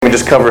me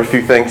just cover a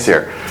few things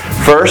here.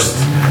 First,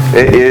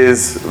 it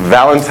is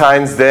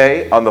Valentine's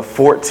Day on the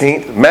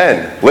 14th.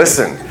 Men,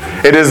 listen.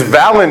 It is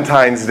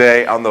Valentine's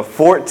Day on the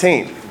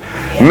 14th.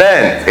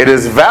 Men, it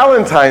is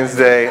Valentine's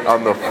Day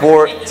on the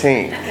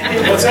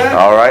 14th. What's that?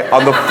 All right,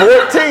 on the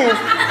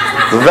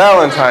 14th,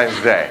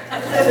 Valentine's Day.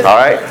 All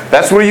right,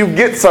 that's where you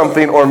get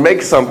something or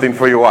make something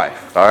for your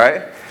wife. All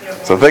right,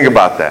 so think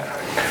about that.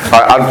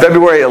 On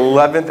February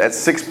 11th at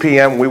 6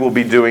 p.m., we will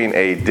be doing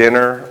a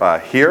dinner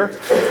here.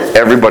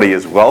 Everybody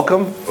is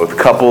welcome, both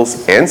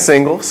couples and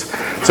singles.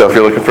 So if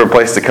you're looking for a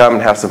place to come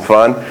and have some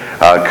fun,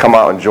 come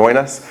out and join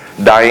us.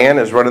 Diane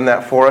is running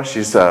that for us.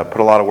 She's put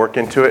a lot of work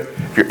into it.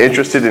 If you're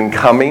interested in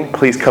coming,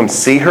 please come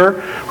see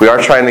her. We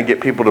are trying to get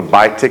people to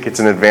buy tickets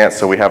in advance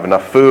so we have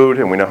enough food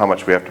and we know how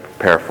much we have to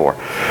prepare for.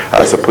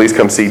 So please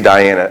come see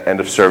Diane at end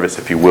of service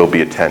if you will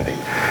be attending.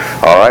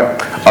 All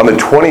right. On the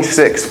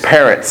 26th,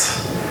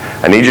 parents,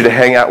 I need you to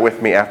hang out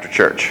with me after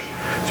church.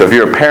 So if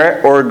you're a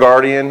parent or a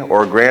guardian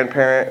or a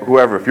grandparent,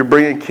 whoever, if you're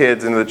bringing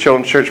kids into the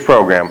Children's Church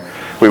program,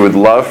 we would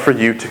love for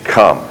you to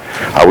come.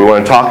 We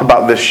want to talk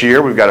about this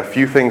year. We've got a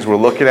few things we're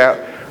looking at.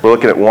 We're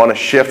looking at a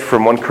shift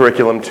from one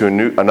curriculum to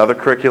another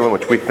curriculum,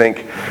 which we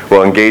think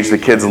will engage the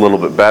kids a little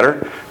bit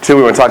better. Two,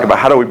 we want to talk about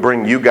how do we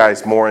bring you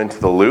guys more into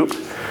the loop.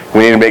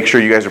 We need to make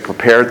sure you guys are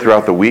prepared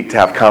throughout the week to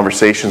have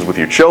conversations with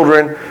your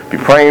children, be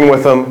praying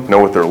with them, know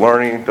what they're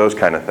learning, those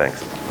kind of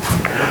things.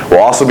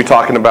 We'll also be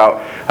talking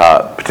about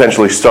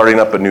potentially starting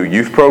up a new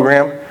youth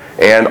program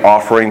and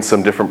offering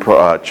some different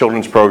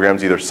children's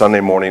programs either Sunday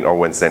morning or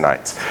Wednesday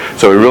nights.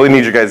 So we really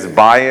need you guys to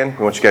buy in.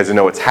 We want you guys to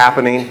know what's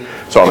happening.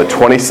 So on the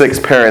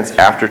 26th, parents,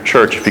 after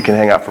church, if you can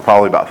hang out for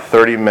probably about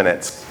 30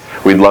 minutes,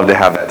 we'd love to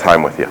have that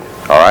time with you.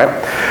 All right?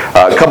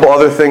 A couple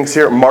other things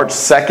here. March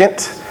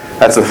 2nd,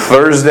 that's a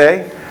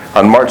Thursday.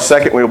 On March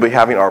 2nd, we will be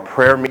having our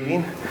prayer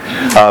meeting.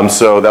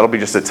 So that'll be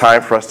just a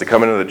time for us to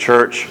come into the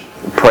church,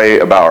 pray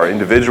about our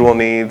individual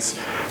needs,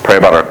 pray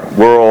about our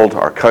world,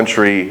 our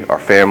country, our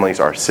families,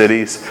 our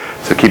cities.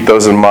 So keep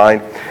those in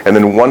mind. And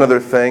then one other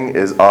thing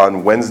is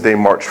on Wednesday,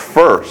 March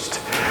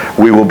 1st,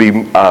 we will be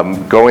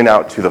going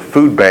out to the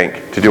food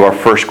bank to do our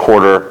first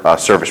quarter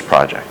service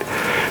project.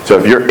 So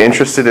if you're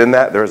interested in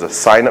that, there's a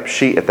sign-up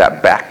sheet at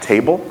that back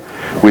table.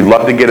 We'd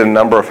love to get a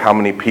number of how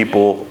many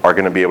people are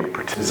going to be able to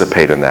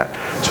participate in that.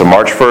 So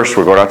March 1st,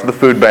 we're going out to the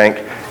food bank.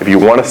 If you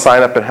want to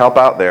sign up and help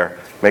out there,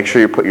 make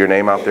sure you put your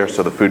name out there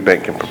so the food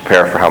bank can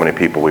prepare for how many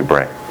people we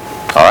bring.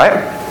 All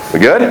right? We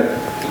good?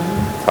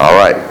 All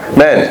right.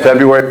 Men,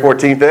 February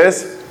 14th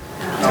is?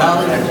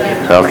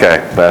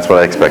 Okay, that's what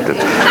I expected.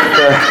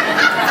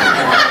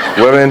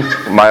 Women,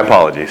 my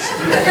apologies.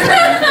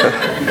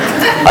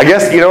 I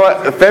guess, you know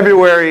what?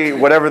 February,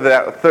 whatever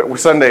that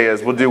Sunday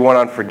is, we'll do one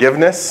on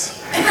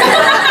forgiveness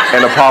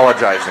and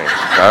apologizing.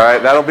 All right?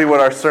 That'll be what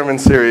our sermon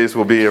series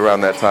will be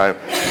around that time,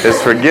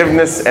 is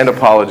forgiveness and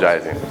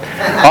apologizing.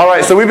 All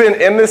right, so we've been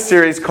in this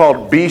series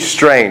called Be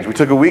Strange. We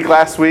took a week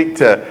last week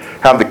to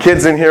have the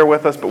kids in here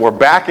with us, but we're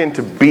back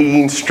into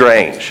being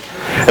strange.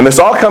 And this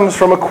all comes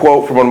from a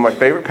quote from one of my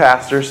favorite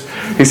pastors.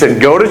 He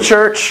said, go to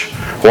church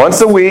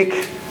once a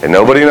week and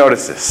nobody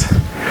notices.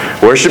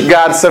 Worship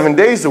God 7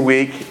 days a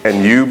week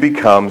and you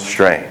become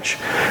strange.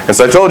 And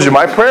so I told you,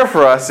 my prayer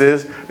for us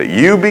is that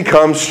you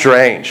become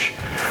strange.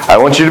 I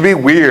want you to be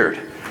weird.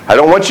 I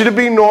don't want you to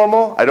be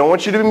normal. I don't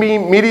want you to be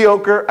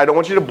mediocre. I don't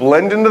want you to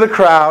blend into the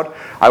crowd.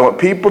 I want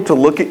people to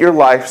look at your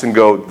lives and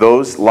go,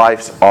 those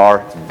lives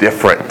are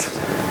different.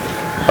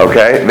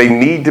 Okay? They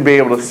need to be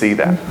able to see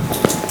that.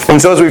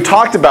 And so as we've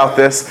talked about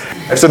this,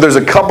 I said there's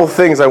a couple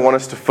things I want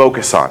us to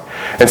focus on.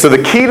 And so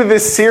the key to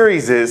this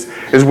series is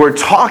we're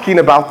talking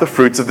about the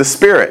fruits of the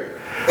Spirit.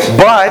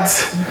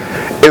 But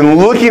in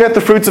looking at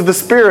the fruits of the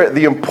Spirit,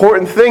 the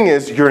important thing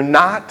is you're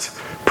not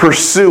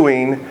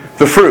pursuing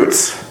the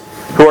fruits.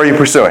 Who are you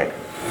pursuing?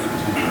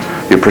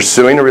 You're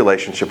pursuing a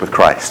relationship with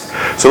Christ.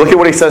 So look at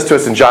what he says to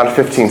us in John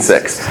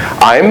 15:6.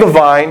 I am the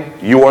vine,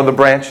 you are the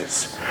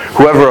branches.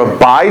 Whoever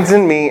abides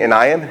in me and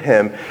I in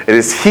him, it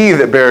is he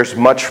that bears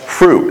much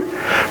fruit.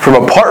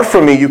 From apart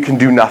from me, you can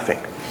do nothing.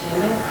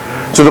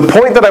 So the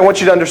point that I want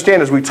you to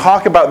understand as we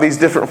talk about these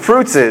different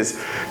fruits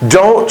is,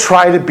 don't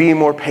try to be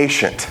more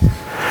patient.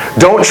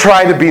 Don't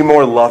try to be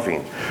more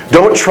loving.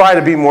 Don't try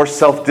to be more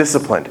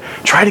self-disciplined.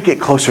 Try to get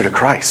closer to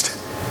Christ.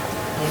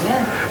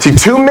 Amen. See,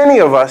 too many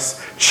of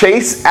us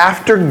chase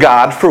after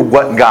God for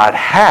what God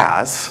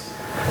has,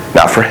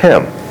 not for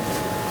Him.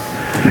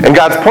 And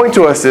God's point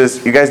to us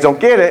is, you guys don't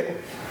get it.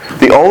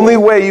 The only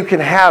way you can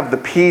have the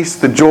peace,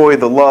 the joy,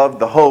 the love,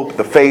 the hope,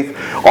 the faith,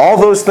 all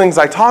those things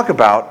I talk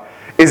about,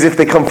 is if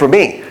they come from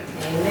me.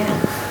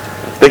 Amen.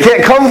 They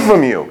can't come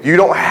from you. You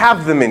don't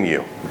have them in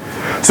you.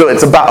 So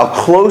it's about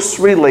a close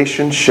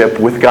relationship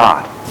with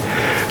God.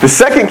 The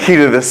second key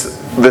to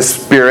this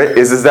Spirit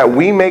is that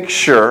we make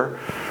sure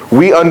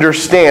we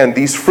understand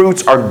these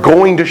fruits are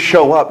going to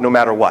show up no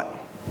matter what.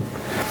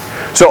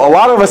 So a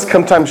lot of us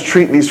sometimes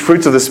treat these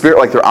fruits of the Spirit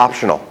like they're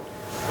optional.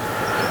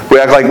 We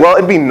act like, well,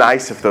 it'd be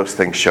nice if those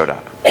things showed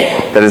up.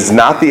 That is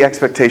not the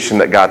expectation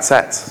that God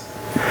sets.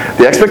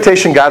 The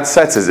expectation God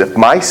sets is if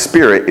my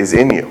Spirit is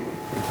in you,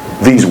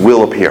 these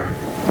will appear.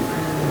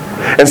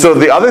 And so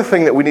the other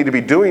thing that we need to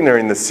be doing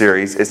during this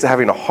series is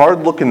having a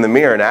hard look in the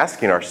mirror and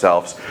asking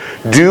ourselves,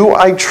 do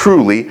I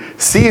truly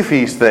see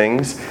these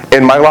things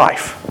in my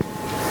life?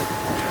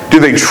 Do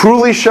they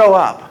truly show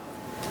up?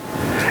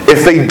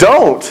 If they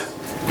don't,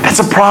 that's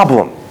a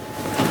problem.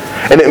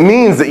 And it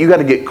means that you got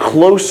to get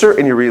closer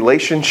in your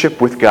relationship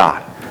with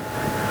God.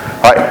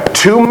 All right,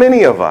 too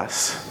many of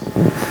us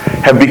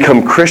have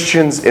become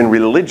Christians in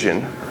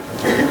religion,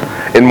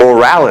 in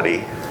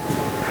morality,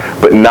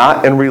 but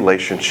not in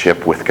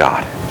relationship with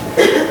God.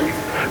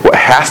 What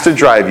has to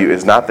drive you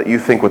is not that you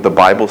think what the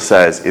Bible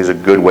says is a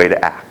good way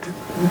to act.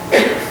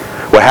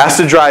 What has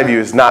to drive you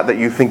is not that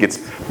you think it's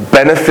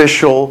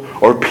beneficial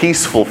or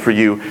peaceful for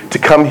you to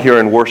come here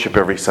and worship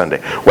every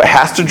Sunday. What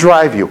has to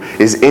drive you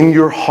is in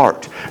your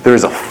heart. There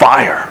is a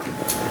fire.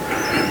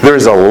 There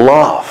is a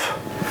love.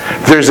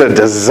 There's a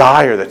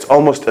desire that's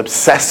almost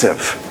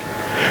obsessive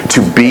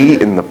to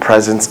be in the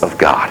presence of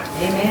God.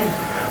 Amen.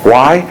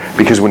 Why?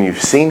 Because when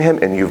you've seen Him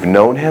and you've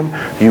known Him,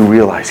 you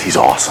realize He's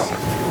awesome.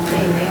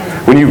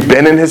 Amen. When you've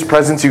been in His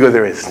presence, you go,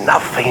 there is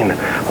nothing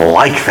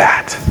like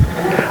that.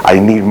 I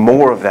need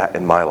more of that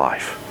in my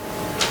life.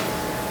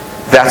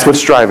 That's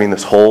what's driving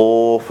this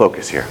whole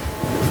focus here.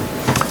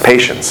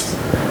 Patience.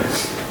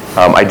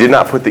 I did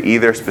not put the E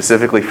there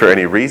specifically for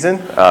any reason,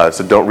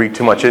 so don't read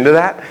too much into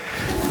that.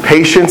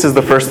 Patience is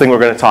the first thing we're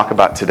going to talk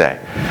about today.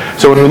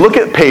 So when we look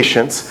at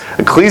patience,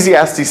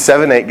 Ecclesiastes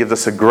 7:8 gives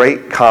us a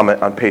great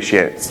comment on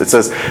patience. It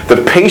says,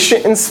 the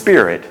patient in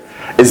spirit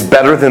is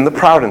better than the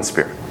proud in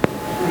spirit.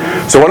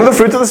 So one of the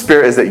fruits of the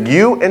Spirit is that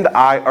you and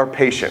I are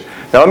patient.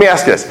 Now let me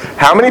ask you this.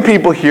 How many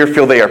people here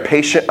feel they are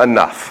patient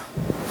enough?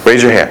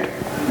 Raise your hand.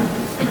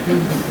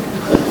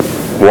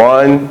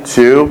 1,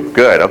 2,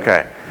 good,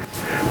 okay.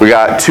 We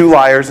got 2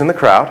 liars in the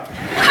crowd.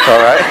 All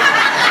right.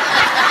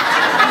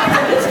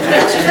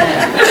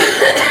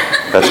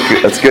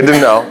 That's good to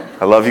know.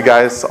 I love you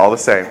guys all the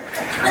same.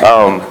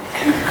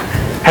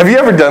 Have you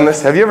ever done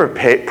this? Have you ever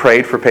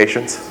prayed for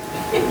patience?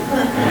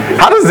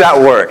 How does that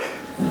work?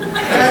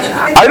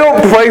 I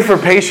don't pray for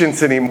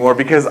patience anymore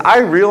because I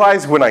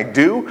realize when I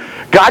do,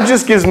 God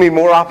just gives me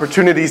more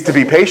opportunities to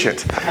be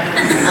patient,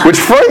 which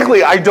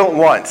frankly I don't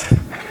want.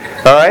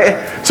 All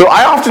right? So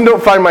I often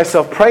don't find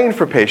myself praying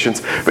for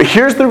patience, but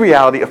here's the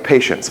reality of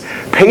patience.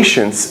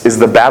 Patience is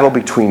the battle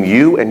between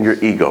you and your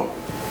ego.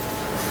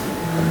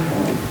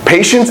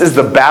 Patience is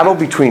the battle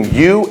between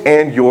you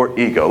and your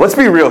ego. Let's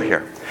be real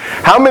here.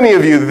 How many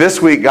of you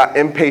this week got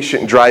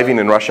impatient driving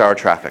in rush hour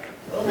traffic?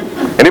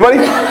 Anybody?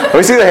 Let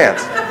me see the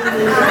hands.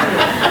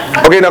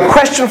 Okay, now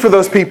question for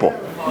those people.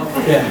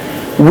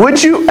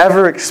 Would you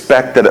ever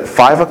expect that at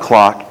 5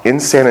 o'clock in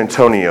San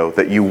Antonio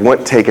that you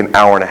wouldn't take an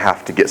hour and a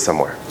half to get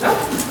somewhere?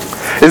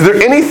 Is there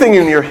anything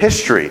in your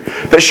history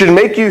that should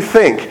make you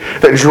think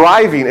that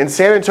driving in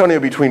San Antonio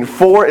between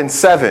 4 and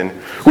 7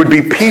 would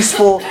be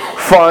peaceful,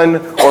 fun,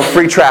 or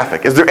free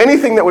traffic? Is there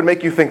anything that would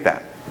make you think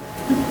that?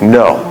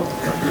 No.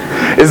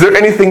 Is there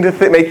anything to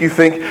make you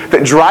think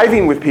that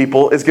driving with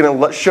people is going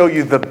to show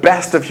you the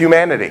best of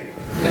humanity?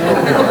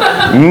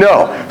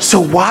 No. So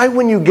why,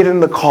 when you get in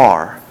the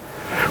car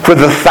for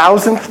the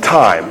 1,000th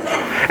time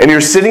and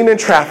you're sitting in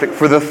traffic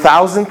for the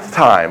 1,000th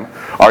time,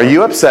 are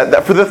you upset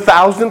that for the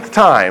 1,000th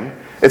time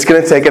it's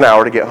going to take an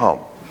hour to get home?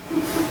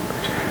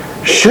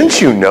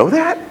 Shouldn't you know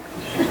that?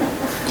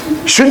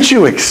 Shouldn't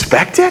you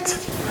expect it?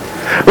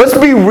 Let's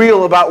be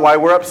real about why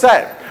we're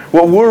upset.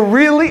 What we're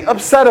really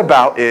upset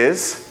about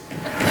is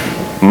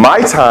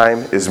my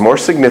time is more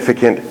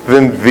significant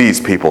than these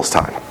people's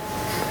time.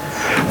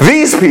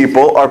 These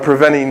people are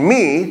preventing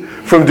me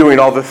from doing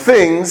all the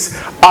things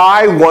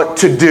I want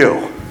to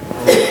do.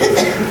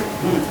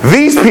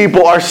 These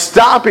people are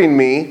stopping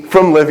me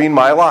from living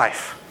my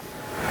life.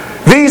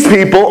 These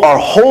people are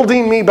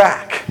holding me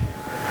back.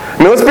 I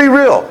mean, let's be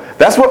real.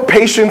 That's what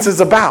patience is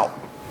about.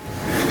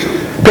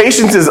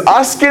 Patience is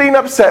us getting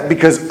upset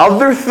because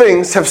other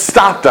things have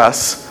stopped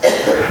us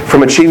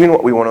from achieving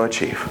what we want to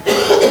achieve.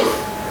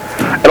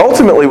 And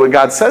ultimately what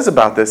God says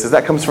about this is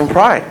that comes from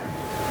pride.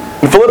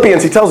 In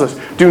Philippians he tells us,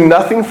 do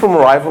nothing from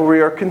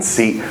rivalry or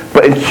conceit,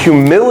 but in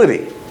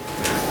humility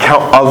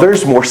count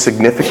others more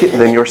significant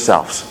than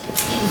yourselves.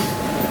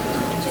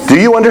 Do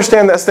you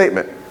understand that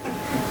statement?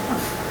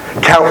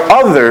 Count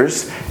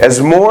others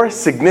as more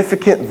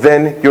significant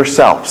than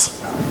yourselves.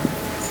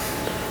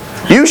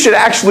 You should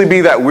actually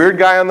be that weird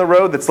guy on the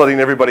road that's letting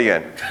everybody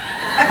in.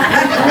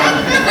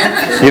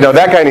 You know,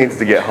 that guy needs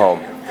to get home.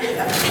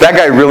 That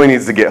guy really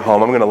needs to get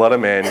home. I'm going to let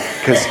him in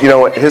because, you know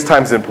what, his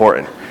time's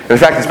important. In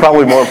fact, it's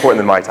probably more important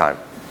than my time.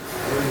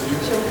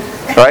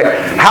 All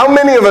right? How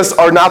many of us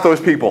are not those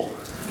people?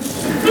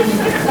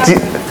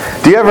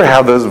 Do you ever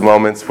have those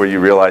moments where you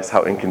realize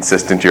how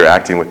inconsistent you're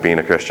acting with being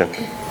a Christian?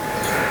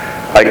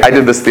 Like, I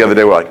did this the other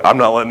day where, like, I'm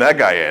not letting that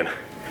guy in.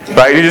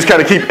 Right? You just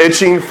kind of keep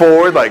itching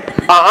forward, like,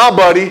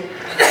 buddy.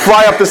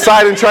 Fly up the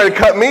side and try to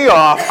cut me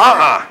off.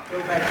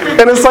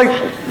 And it's like,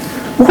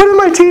 what am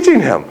I teaching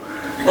him?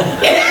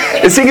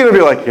 Is he going to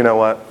be like, you know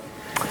what?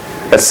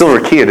 That silver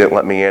key didn't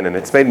let me in, and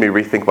it's made me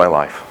rethink my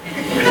life.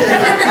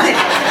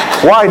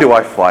 Why do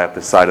I fly up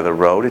the side of the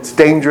road? It's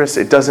dangerous,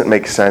 it doesn't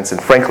make sense,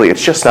 and frankly,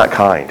 it's just not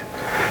kind.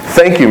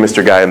 Thank you,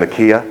 Mr. Guy in the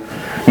Kia.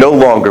 No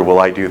longer will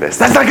I do this.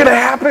 That's not going to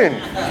happen.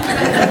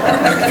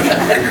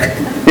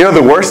 You know,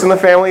 the worst in the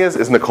family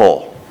is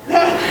Nicole.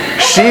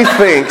 She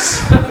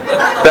thinks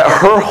that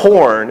her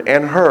horn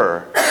and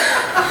her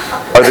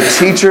are the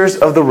teachers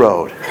of the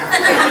road.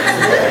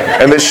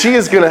 And that she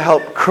is going to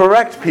help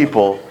correct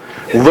people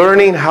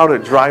learning how to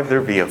drive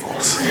their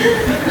vehicles.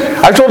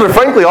 I told her,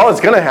 frankly, all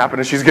that's going to happen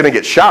is she's going to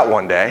get shot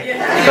one day.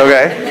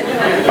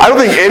 Okay? I don't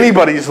think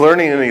anybody's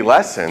learning any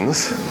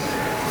lessons.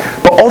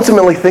 But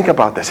ultimately, think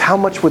about this. How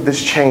much would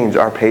this change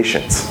our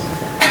patience?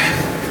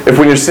 If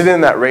when you're sitting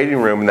in that waiting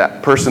room and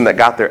that person that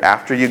got there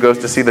after you goes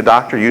to see the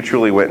doctor, you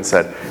truly went and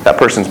said, that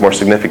person's more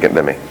significant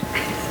than me.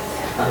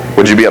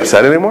 Would you be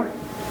upset anymore?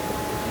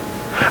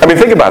 I mean,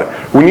 think about it.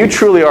 When you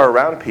truly are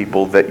around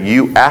people that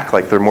you act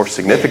like they're more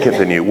significant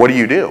than you, what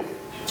do?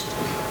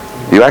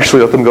 You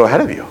actually let them go ahead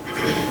of you.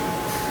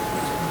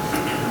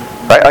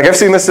 Right? Like I've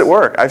seen this at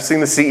work. I've seen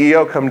the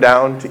CEO come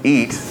down to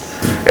eat,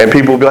 and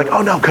people will be like,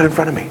 oh no, cut in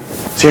front of me.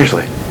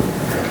 Seriously.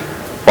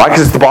 Why?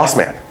 Because it's the boss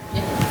man.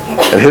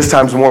 And his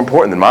time's more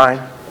important than mine.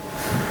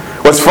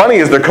 What's funny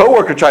is their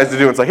coworker tries to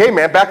do it. It's like, hey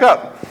man, back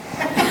up.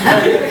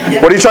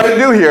 What are you trying to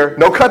do here?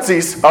 No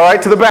cutsies. All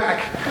right, to the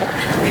back.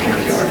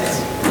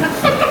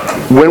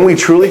 When we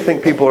truly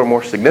think people are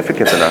more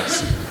significant than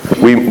us,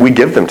 we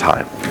give them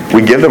time.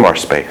 We give them our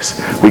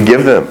space. We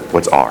give them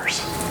what's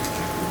ours.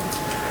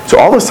 So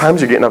all those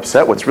times you're getting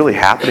upset, what's really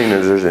happening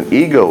is there's an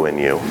ego in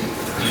you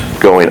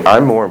going,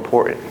 I'm more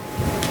important.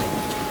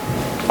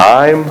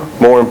 I'm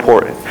more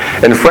important.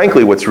 And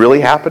frankly, what's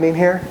really happening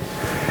here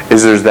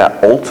is there's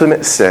that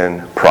ultimate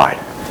sin, pride.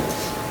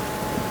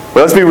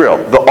 Well, let's be real.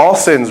 All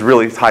sins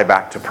really tie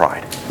back to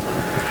pride.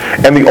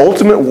 And the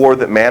ultimate war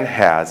that man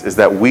has is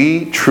that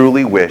we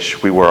truly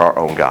wish we were our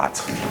own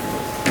gods.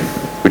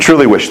 We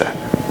truly wish that.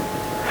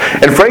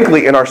 And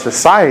frankly, in our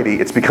society,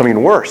 it's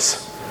becoming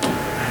worse.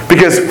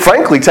 Because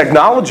frankly,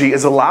 technology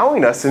is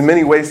allowing us in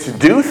many ways to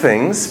do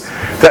things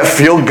that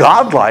feel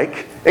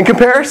godlike in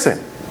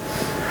comparison.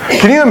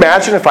 Can you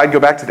imagine if I'd go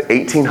back to the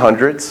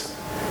 1800s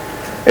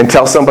and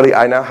tell somebody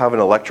I now have an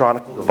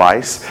electronic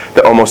device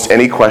that almost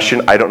any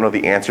question I don't know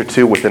the answer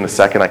to, within a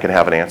second I can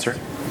have an answer?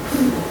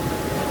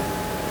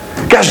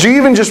 Gosh, do you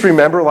even just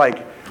remember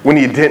like when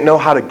you didn't know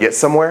how to get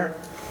somewhere?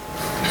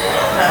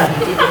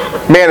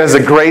 Man, as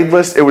a grade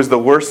list, it was the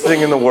worst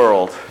thing in the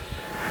world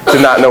to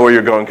not know where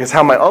you're going. Because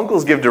how my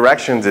uncles give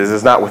directions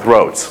is not with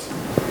roads.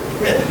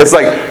 It's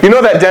like, you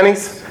know that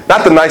Denny's?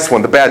 Not the nice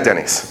one, the bad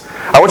Denny's.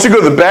 I want you to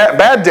go to the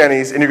bad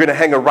Denny's and you're going to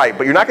hang a right.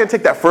 But you're not going to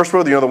take that first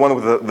road, you know, the one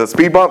with the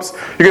speed bumps.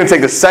 You're going to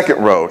take the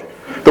second road.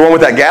 The one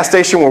with that gas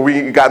station where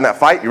we got in that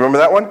fight. You remember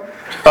that one? All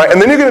right,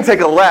 and then you're going to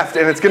take a left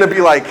and it's going to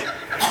be like,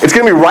 it's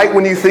going to be right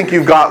when you think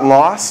you've gotten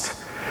lost.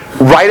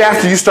 Right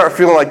after you start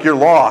feeling like you're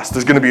lost,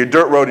 there's going to be a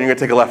dirt road and you're going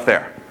to take a left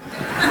there.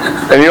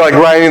 And you're like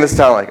riding this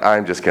town like,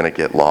 I'm just going to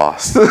get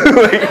lost. And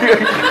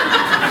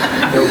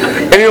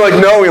you're like,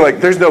 no,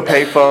 there's no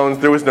pay phones,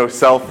 there was no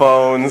cell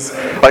phones.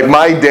 Like,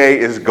 my day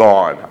is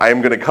gone. I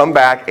am going to come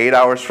back 8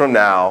 hours from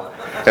now,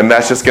 and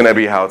that's just going to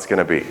be how it's going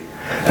to be.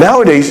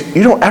 Nowadays,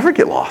 you don't ever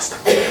get lost.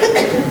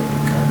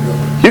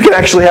 You can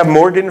actually have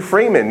Morgan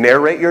Freeman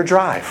narrate your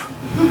drive.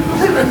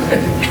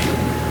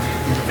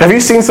 Have you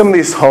seen some of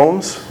these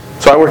homes?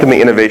 So I work in the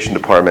innovation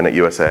department at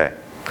USA.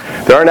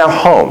 There are now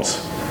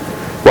homes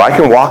where I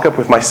can walk up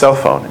with my cell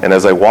phone, and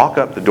as I walk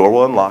up, the door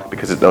will unlock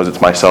because it knows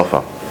it's my cell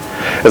phone.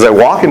 As I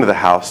walk into the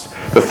house,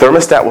 the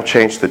thermostat will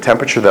change to the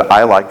temperature that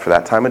I like for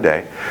that time of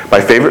day. My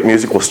favorite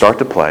music will start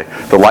to play.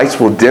 The lights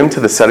will dim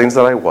to the settings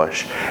that I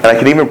wish. And I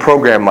can even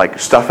program like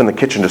stuff in the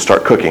kitchen to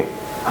start cooking.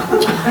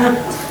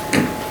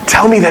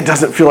 Tell me that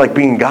doesn't feel like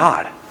being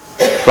God,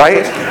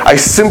 right? I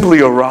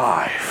simply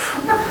arrive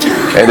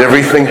and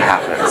everything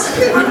happens.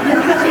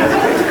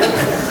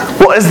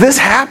 Well, as this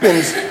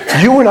happens,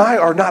 you and I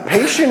are not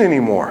patient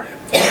anymore.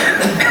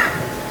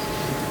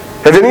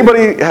 Has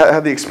anybody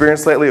had the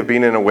experience lately of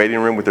being in a waiting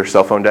room with their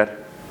cell phone dead?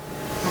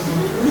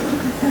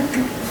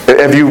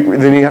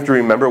 Then you have to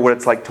remember what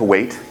it's like to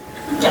wait.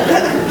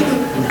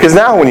 Because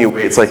now when you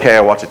wait, it's like, hey,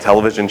 I'll watch a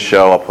television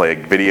show, I'll play a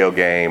video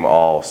game,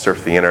 I'll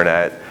surf the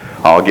internet,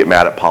 I'll get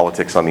mad at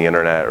politics on the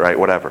internet, right?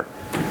 Whatever.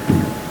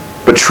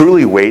 But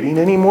truly waiting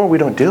anymore, we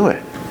don't do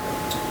it.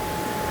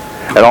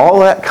 And all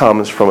that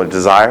comes from a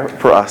desire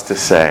for us to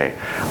say,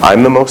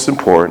 I'm the most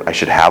important, I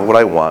should have what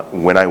I want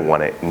when I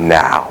want it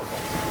now.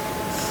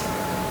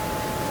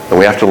 And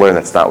we have to learn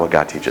that's not what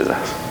God teaches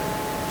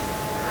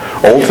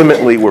us.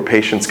 Ultimately, where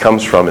patience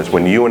comes from is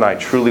when you and I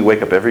truly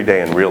wake up every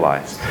day and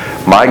realize,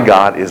 my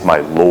God is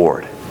my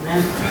Lord.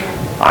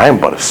 I am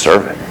but a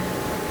servant.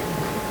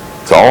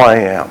 That's all I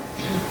am.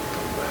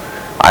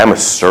 I am a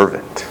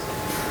servant.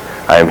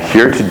 I am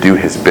here to do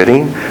His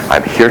bidding.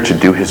 I'm here to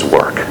do His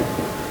work.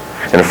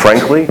 And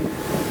frankly,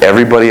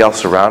 everybody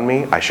else around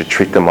me, I should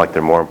treat them like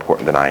they're more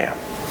important than I am.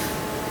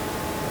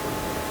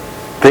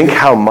 Think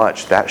how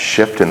much that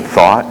shift in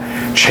thought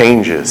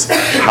changes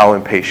how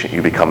impatient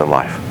you become in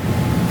life.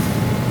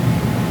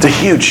 It's a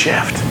huge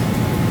shift.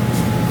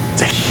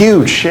 It's a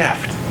huge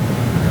shift.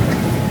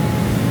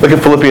 Look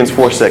at Philippians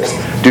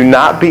 4:6. Do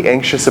not be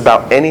anxious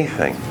about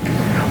anything,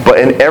 but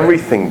in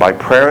everything by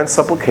prayer and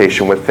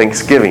supplication with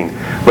thanksgiving,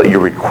 let your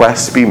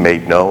requests be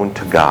made known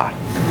to God.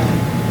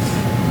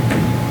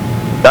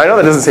 Now I know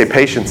that doesn't say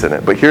patience in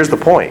it, but here's the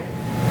point.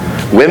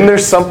 When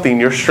there's something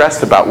you're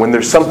stressed about, when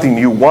there's something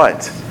you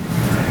want,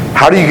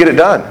 how do you get it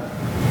done?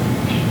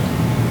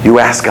 You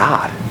ask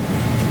God.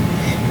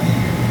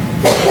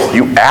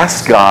 You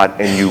ask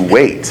God and you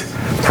wait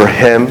for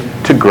Him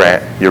to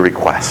grant your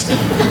request.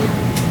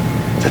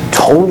 It's a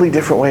totally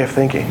different way of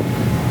thinking.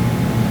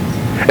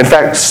 In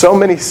fact, so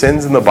many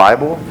sins in the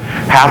Bible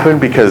happen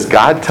because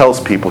God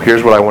tells people,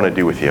 here's what I want to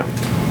do with you.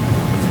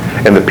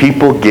 And the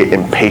people get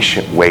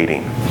impatient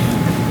waiting.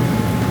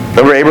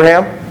 Remember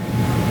Abraham?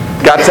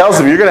 God tells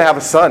him, you're going to have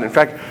a son. In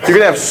fact, you're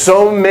going to have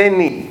so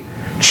many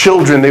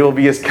children, they will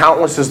be as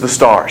countless as the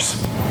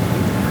stars.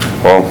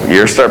 Well,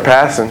 years start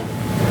passing.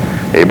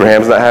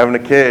 Abraham's not having a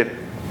kid.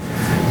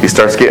 He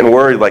starts getting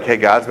worried, like, hey,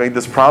 God's made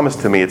this promise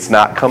to me. It's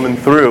not coming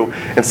through.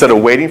 Instead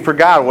of waiting for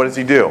God, what does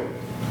he do?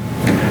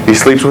 He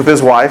sleeps with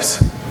his wife's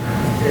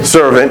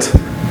servant,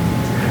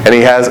 and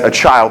he has a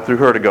child through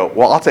her to go,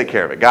 well, I'll take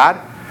care of it.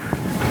 God,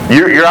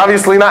 you're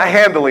obviously not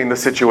handling the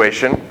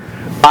situation.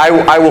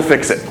 I will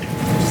fix it.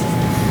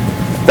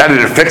 Now, did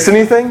it fix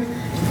anything?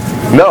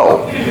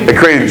 No. It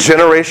created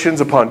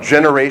generations upon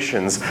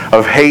generations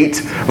of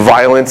hate,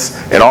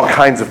 violence, and all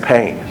kinds of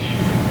pain.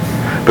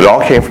 But it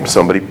all came from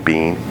somebody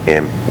being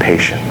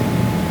impatient.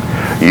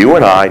 You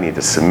and I need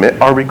to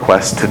submit our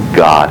requests to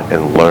God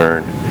and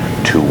learn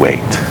to wait.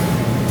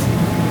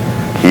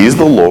 He's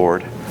the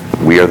Lord.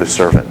 We are the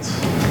servants.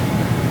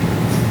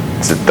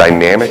 It's a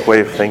dynamic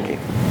way of thinking.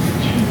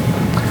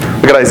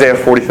 Look at Isaiah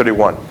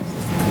 40:31.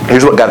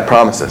 Here's what God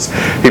promises.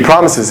 He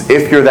promises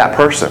if you're that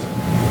person,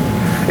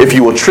 if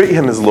you will treat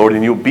Him as Lord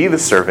and you'll be the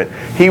servant,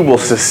 He will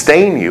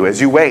sustain you as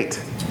you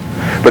wait.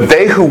 But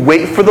they who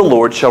wait for the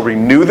Lord shall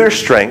renew their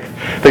strength.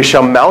 They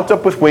shall mount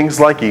up with wings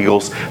like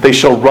eagles. They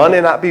shall run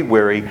and not be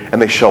weary,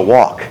 and they shall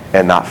walk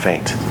and not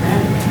faint.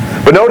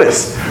 But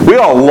notice, we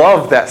all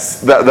love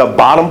the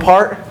bottom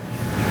part.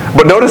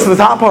 But notice the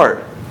top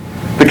part.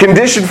 The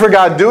condition for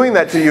God doing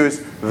that to you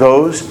is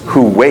those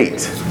who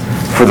wait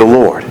for the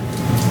Lord.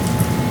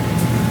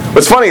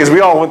 What's funny is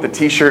we all want the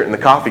t-shirt and the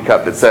coffee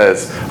cup that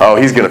says, oh,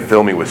 He's going to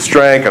fill me with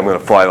strength. I'm going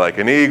to fly like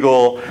an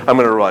eagle. I'm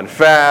going to run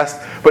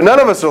fast. But none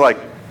of us are like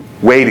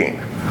waiting.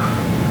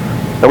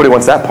 Nobody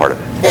wants that part of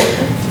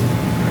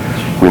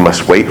it. We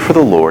must wait for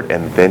the Lord,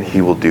 and then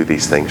He will do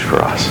these things for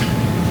us.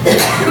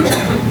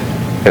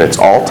 And it's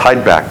all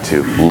tied back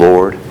to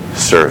Lord,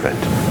 servant.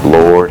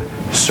 Lord,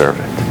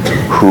 servant.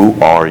 Who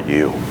are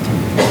you?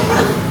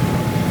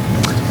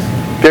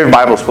 If you have your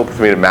Bibles, flip with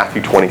me to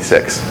Matthew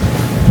 26.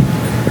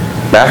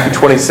 Matthew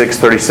 26,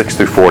 36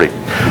 through 40.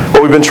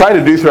 What we've been trying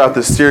to do throughout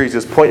this series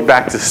is point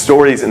back to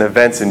stories and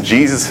events in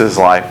Jesus'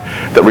 life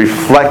that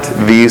reflect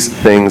these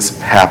things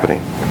happening.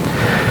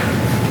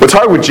 What's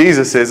hard with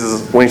Jesus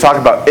is when you talk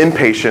about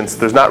impatience,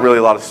 there's not really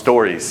a lot of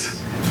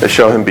stories that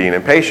show Him being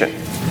impatient.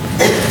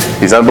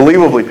 He's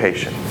unbelievably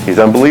patient. He's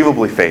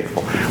unbelievably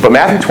faithful. But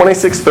Matthew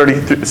 26,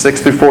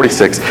 36 through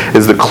 46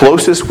 is the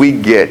closest we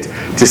get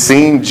to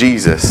seeing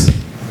Jesus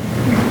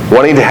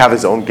wanting to have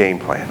His own game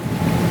plan.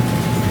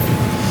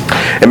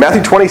 In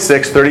Matthew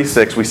 26,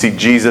 36, we see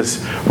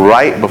Jesus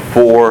right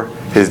before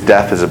His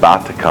death is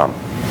about to come.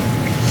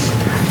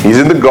 He's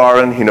in the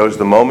garden. He knows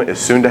the moment is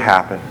soon to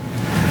happen.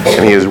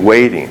 And He is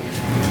waiting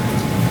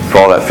for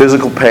all that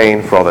physical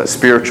pain, for all that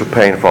spiritual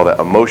pain, for all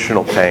that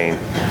emotional pain,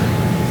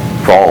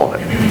 for all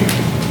of it.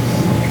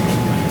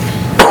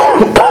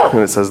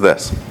 And it says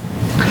this.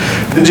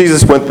 Then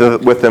Jesus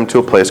went with them to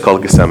a place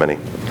called Gethsemane.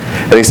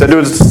 And He said to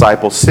His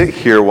disciples, sit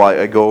here while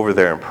I go over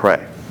there and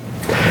pray.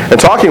 And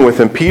talking with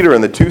him, Peter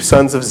and the two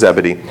sons of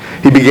Zebedee,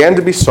 he began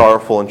to be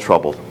sorrowful and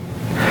troubled.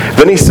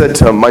 Then he said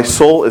to him, my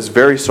soul is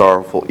very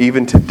sorrowful,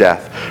 even to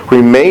death.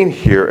 Remain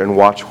here and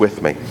watch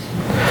with me.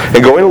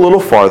 And going a little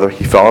farther,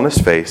 he fell on his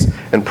face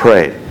and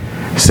prayed,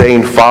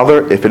 saying,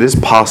 Father, if it is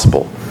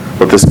possible,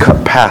 let this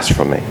cup pass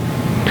from me.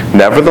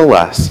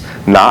 Nevertheless,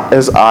 not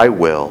as I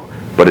will,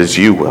 but as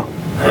you will.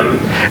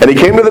 And he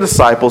came to the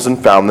disciples and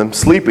found them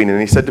sleeping.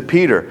 And he said to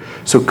Peter,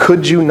 so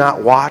could you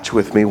not watch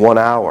with me 1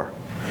 hour?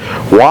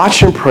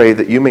 Watch and pray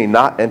that you may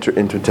not enter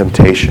into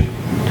temptation.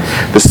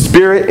 The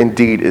spirit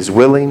indeed is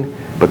willing,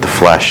 but the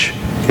flesh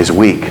is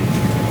weak.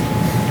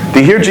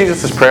 Do you hear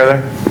Jesus' prayer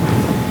there?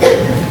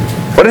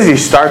 What does he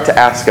start to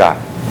ask God?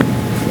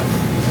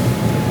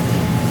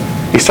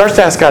 He starts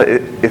to ask God,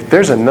 if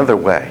there's another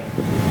way.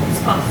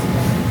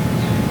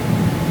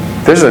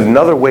 If there's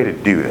another way to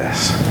do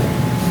this,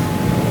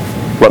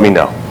 let me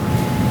know.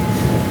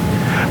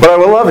 What I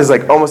love is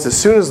like almost as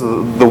soon as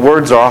the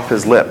words are off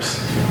his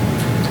lips,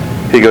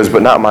 he goes,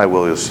 but not my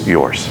will, is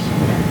yours.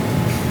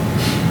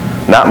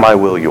 Not my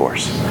will,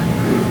 yours.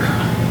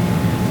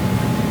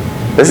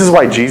 This is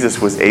why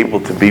Jesus was able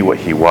to be what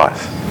he was.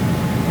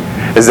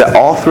 Is that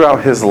all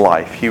throughout his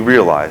life, he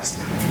realized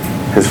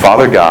his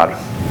Father God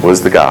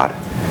was the God,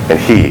 and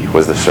he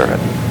was the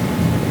servant.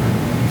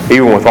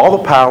 Even with all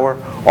the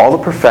power, all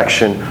the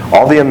perfection,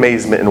 all the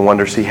amazement and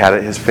wonders he had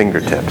at his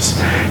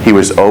fingertips, he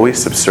was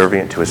always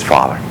subservient to his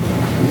Father.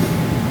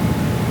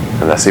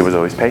 And thus he was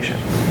always patient.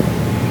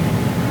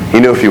 He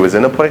knew if he was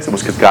in a place, it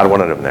was because God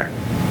wanted him there.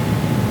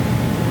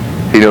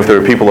 He knew if there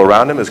were people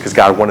around him, it was because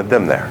God wanted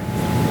them there.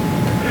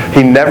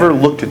 He never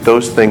looked at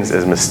those things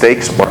as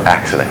mistakes or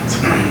accidents.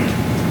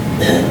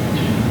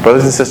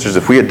 Brothers and sisters,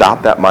 if we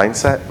adopt that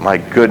mindset, my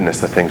goodness,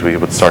 the things we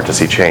would start to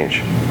see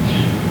change.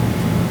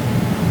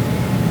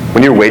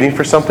 When you're waiting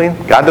for something,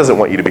 God doesn't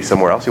want you to be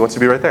somewhere else. He wants you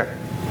to be right there.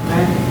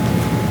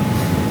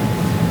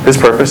 His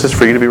purpose is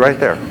for you to be right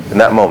there in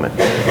that moment,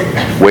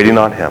 waiting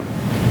on Him.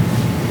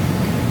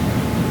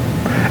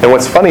 And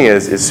what's funny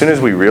is, as soon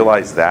as we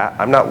realize that,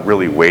 I'm not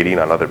really waiting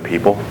on other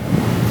people.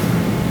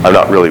 I'm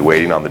not really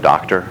waiting on the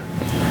doctor.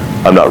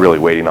 I'm not really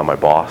waiting on my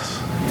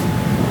boss.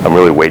 I'm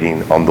really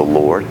waiting on the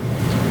Lord.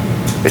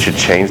 It should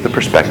change the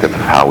perspective of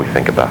how we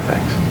think about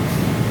things.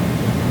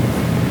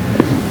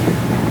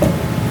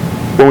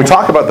 When we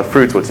talk about the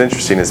fruits, what's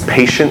interesting is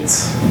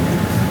patience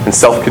and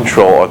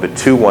self-control are the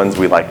two ones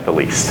we like the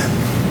least.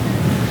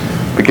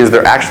 Because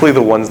they're actually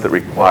the ones that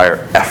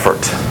require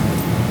effort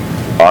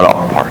on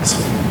our parts.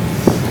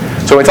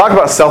 So when we talk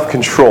about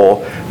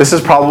self-control, this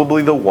is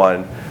probably the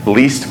one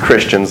least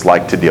Christians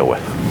like to deal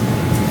with.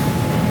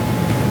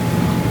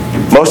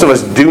 Most of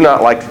us do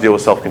not like to deal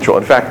with self-control.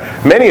 In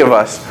fact, many of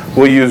us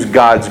will use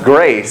God's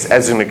grace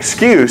as an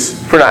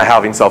excuse for not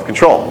having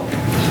self-control.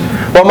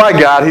 Well, my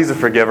God, He's a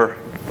forgiver.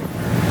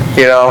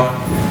 You know,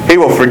 He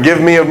will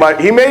forgive me of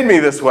my... He made me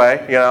this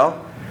way, you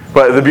know.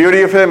 But the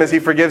beauty of Him is He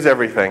forgives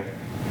everything.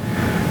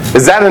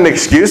 Is that an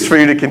excuse for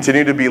you to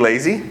continue to be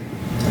lazy?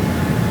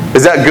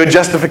 Is that good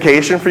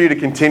justification for you to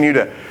continue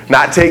to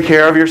not take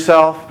care of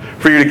yourself?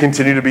 For you to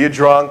continue to be a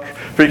drunk?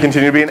 For you to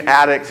continue to be an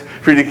addict?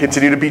 For you to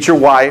continue to beat your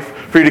wife?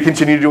 For you to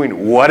continue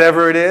doing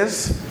whatever it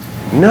is?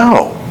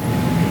 No.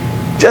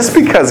 Just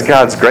because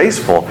God's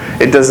graceful,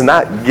 it does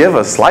not give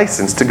us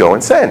license to go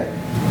and sin.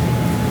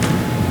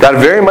 God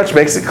very much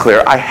makes it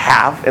clear, I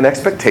have an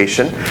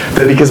expectation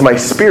that because my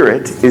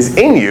Spirit is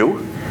in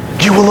you,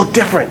 you will look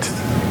different.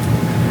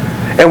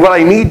 And what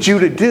I need you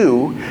to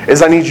do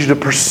is I need you to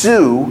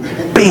pursue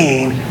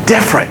being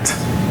different.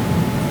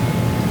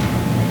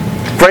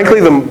 Frankly,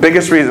 the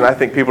biggest reason I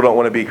think people don't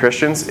want to be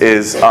Christians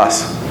is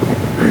us.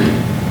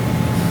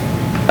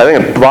 I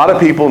think a lot of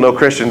people know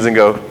Christians and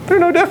go, they're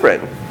no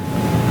different.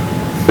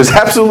 There's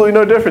absolutely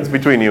no difference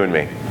between you and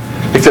me.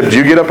 Except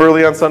you get up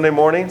early on Sunday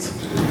mornings,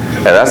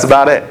 and that's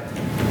about it.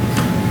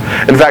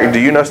 In fact, do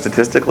you know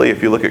statistically,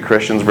 if you look at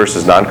Christians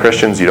versus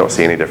non-Christians, you don't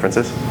see any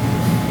differences?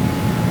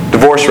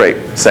 Divorce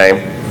rate, same.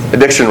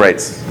 Addiction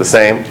rates, the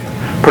same.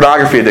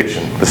 Pornography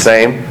addiction, the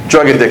same.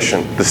 Drug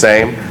addiction, the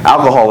same.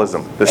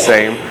 Alcoholism, the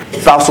same.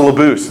 Spousal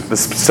abuse, the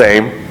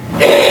same.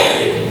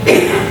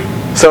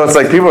 So it's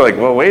like people are like,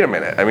 well, wait a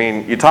minute. I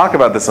mean, you talk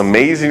about this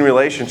amazing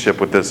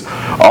relationship with this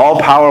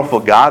all-powerful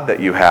God that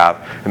you have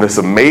and this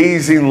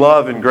amazing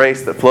love and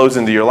grace that flows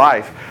into your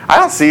life. I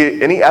don't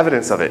see any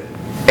evidence of it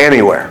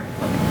anywhere.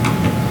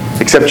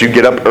 Except you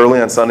get up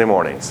early on Sunday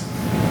mornings.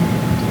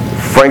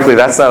 Frankly,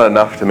 that's not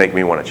enough to make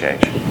me want to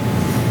change.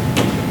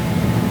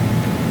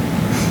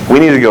 We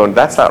need to go,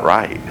 that's not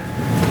right.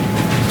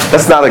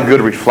 That's not a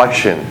good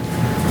reflection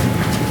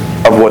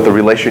of what the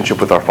relationship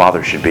with our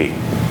Father should be.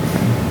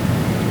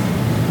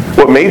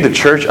 What made the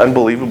church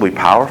unbelievably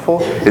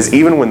powerful is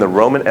even when the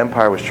Roman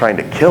Empire was trying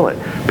to kill it,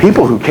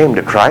 people who came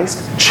to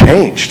Christ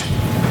changed.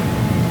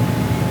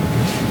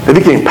 They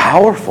became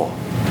powerful.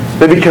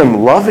 They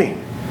became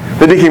loving.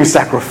 They became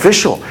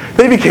sacrificial.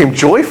 They became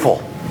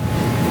joyful.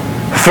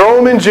 Throw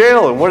them in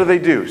jail, and what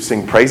do?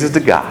 Sing praises to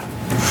God.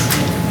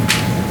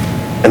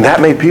 And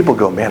that made people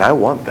go, man, I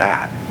want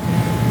that.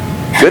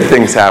 Good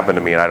things happen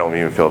to me, and I don't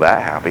even feel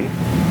that happy.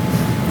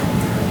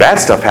 Bad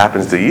stuff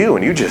happens to you,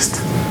 and you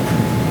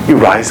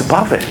rise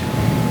above it.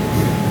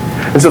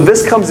 And so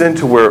this comes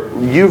into where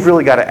you've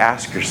really got to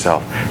ask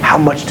yourself, how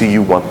much do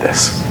you want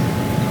this?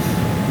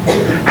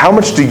 How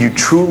much do you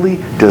truly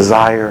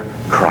desire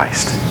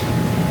Christ?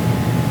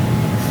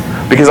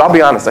 Because I'll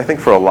be honest, I think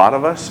for a lot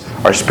of us,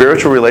 our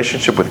spiritual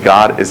relationship with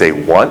God is a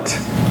want,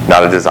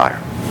 not a desire.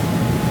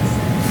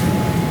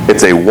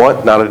 It's a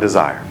want, not a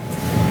desire.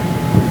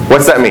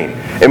 What's that mean?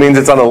 It means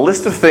it's on a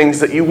list of things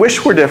that you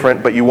wish were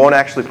different, but you won't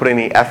actually put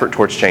any effort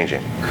towards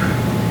changing.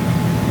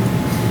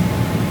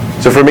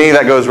 So for me,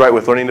 that goes right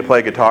with learning to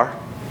play guitar.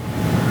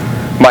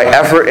 My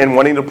effort in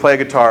wanting to play a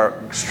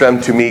guitar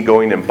stemmed to me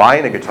going and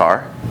buying a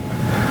guitar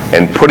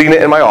and putting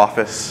it in my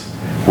office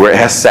where it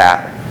has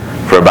sat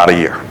for about a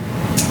year.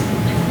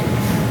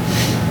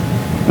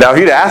 Now, if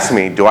you'd ask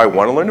me, do I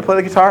want to learn to play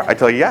the guitar? I'd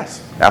tell you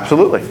yes,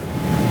 absolutely.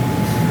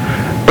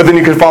 But then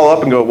you could follow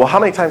up and go, well, how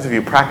many times have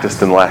you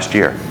practiced in the last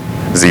year?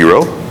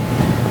 0.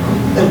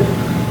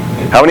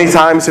 How many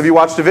times have you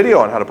watched a video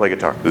on how to play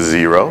guitar?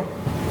 0.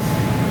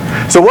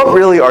 So what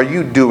really are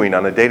you doing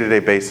on a day-to-day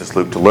basis,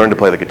 Luke, to learn to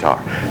play the guitar?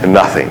 And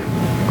nothing.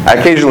 I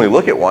occasionally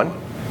look at one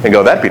and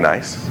go, that'd be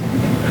nice.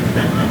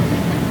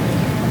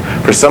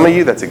 For some of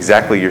you, that's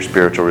exactly your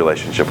spiritual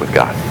relationship with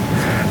God.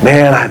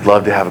 Man, I'd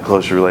love to have a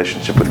closer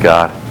relationship with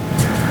God.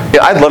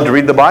 Yeah, I'd love to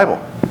read the Bible.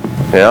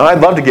 I'd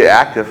love to get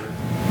active.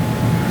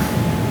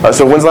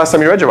 So when's the last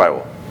time you read your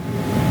Bible?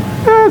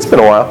 It's been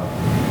a while.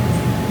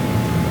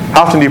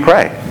 How often do you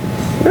pray?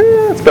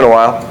 It's been a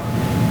while.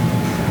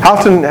 How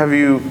often have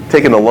you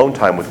taken alone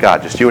time with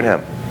God, just you and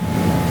Him?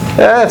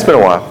 It's been a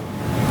while.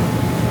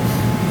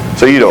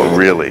 So you don't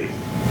really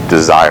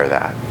desire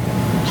that.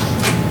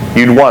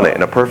 You'd want it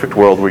in a perfect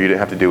world where you didn't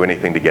have to do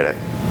anything to get it.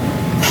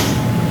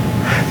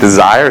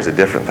 Desire is a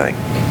different thing.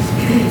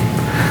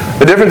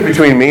 The difference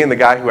between me and the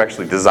guy who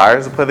actually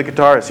desires to play the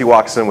guitar is he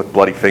walks in with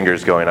bloody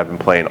fingers going, I've been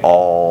playing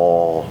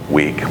all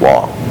week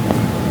long.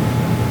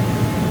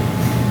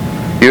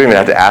 You don't even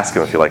have to ask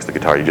him if he likes the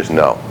guitar, you just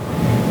know.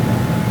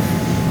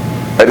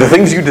 The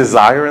things you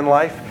desire in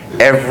life,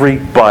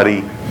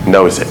 everybody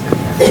knows it.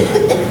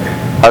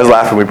 I was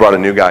laughing, we brought a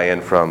new guy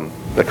in from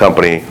the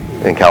company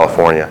in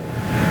California.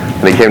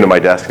 And he came to my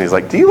desk and he's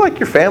like, do you like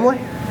your family?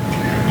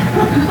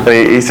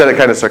 And he said it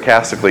kind of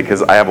sarcastically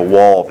because I have a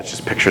wall that's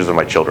just pictures of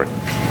my children.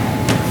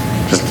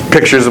 Just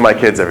pictures of my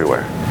kids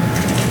everywhere.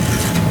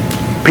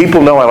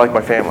 People know I like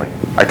my family.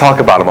 I talk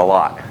about them a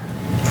lot.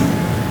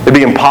 It'd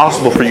be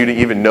impossible for you to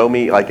even know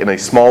me like in a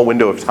small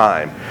window of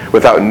time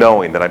without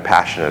knowing that I'm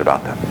passionate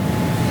about them.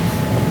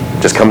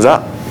 It just comes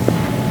up.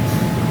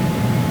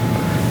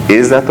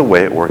 Is that the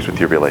way it works with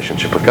your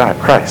relationship with God,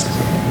 Christ?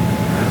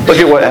 Look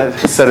at what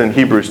it said in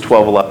Hebrews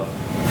 12:11.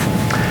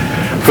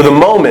 For the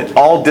moment,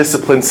 all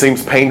discipline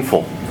seems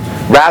painful,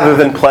 rather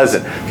than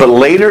pleasant, but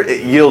later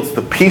it yields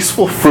the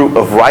peaceful fruit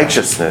of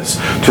righteousness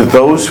to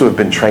those who have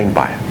been trained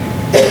by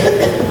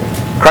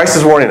it. Christ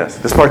is warning us.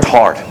 This part's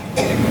hard.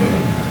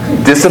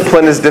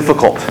 Discipline is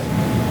difficult.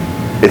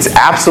 It's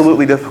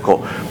absolutely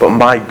difficult, but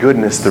my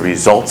goodness, the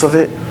results of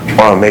it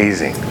are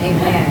amazing.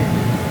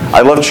 Amen.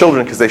 I love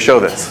children because they show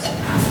this.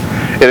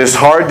 It is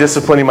hard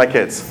disciplining my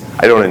kids.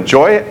 I don't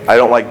enjoy it. I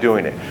don't like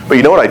doing it. But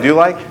you know what I do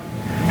like?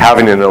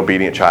 Having an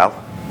obedient child.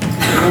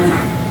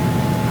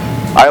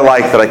 I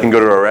like that I can go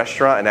to a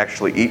restaurant and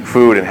actually eat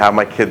food and have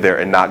my kid there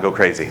and not go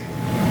crazy.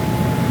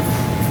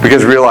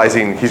 Because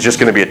realizing he's just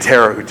going to be a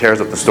terror who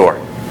tears up the store.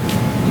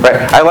 Right?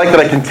 I like that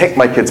I can take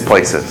my kids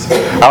places.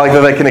 I like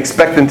that I can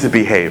expect them to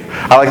behave.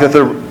 I like that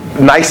they're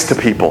nice to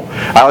people.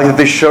 I like that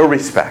they show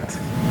respect.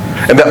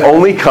 And that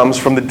only comes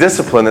from the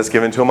discipline that's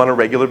given to them on a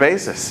regular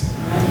basis.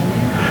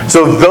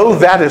 So though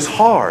that is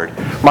hard,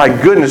 my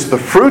goodness, the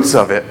fruits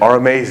of it are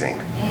amazing.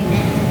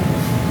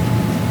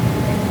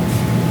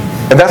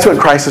 And that's what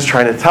Christ is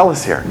trying to tell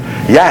us here.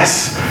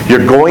 Yes,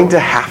 you're going to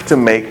have to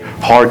make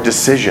hard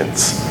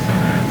decisions,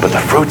 but the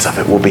fruits of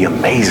it will be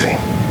amazing.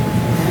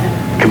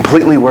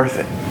 Completely worth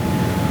it.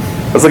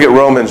 Let's look at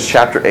Romans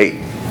chapter 8.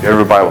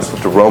 Every Bible,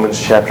 flip to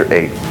Romans chapter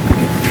 8.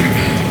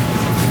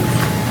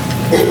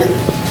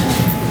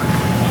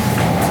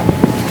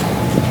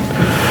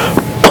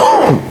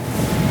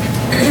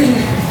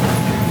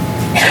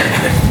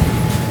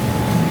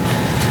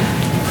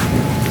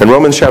 In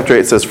Romans chapter 8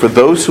 it says, for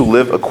those who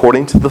live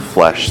according to the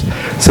flesh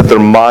set their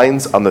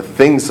minds on the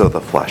things of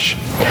the flesh.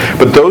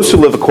 But those who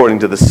live according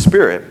to the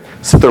Spirit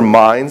set their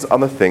minds on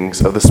the things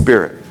of the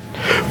Spirit.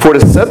 For to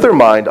set their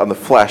mind on the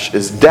flesh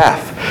is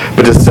death,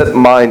 but to set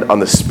mind on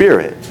the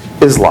Spirit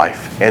is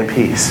life and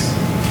peace.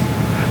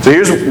 So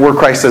here's where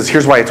Christ says,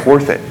 here's why it's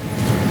worth it.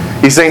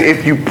 He's saying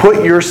if you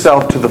put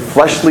yourself to the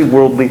fleshly,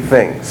 worldly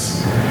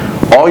things,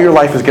 all your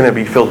life is going to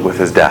be filled with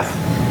is death.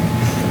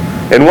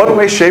 In one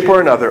way, shape, or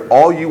another,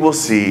 all you will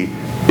see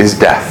is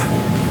death.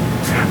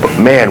 But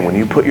man, when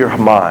you put your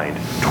mind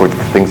toward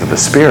the things of the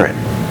Spirit,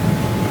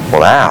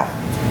 well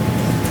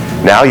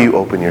now you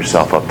open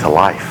yourself up to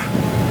life.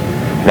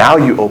 Now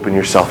you open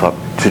yourself up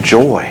to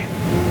joy.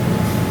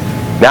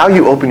 Now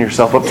you open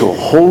yourself up to a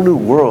whole new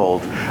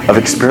world of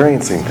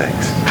experiencing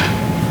things.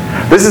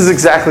 This is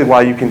exactly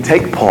why you can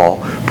take Paul,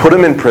 put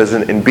him in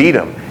prison, and beat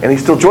him, and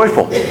he's still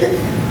joyful.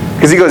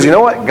 Because he goes, you know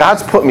what?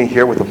 God's put me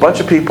here with a bunch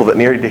of people that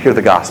need to hear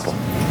the gospel.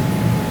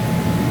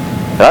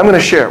 And I'm going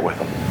to share it with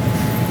them.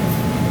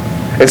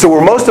 And so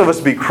where most of us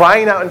be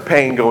crying out in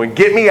pain, going,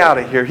 get me out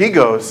of here, he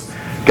goes,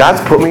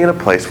 God's put me in a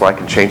place where I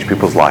can change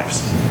people's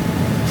lives.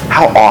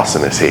 How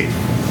awesome is he?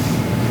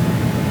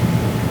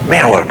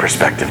 Man, what a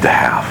perspective to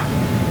have.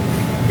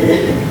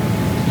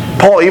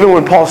 Paul, even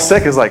when Paul's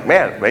sick, is like,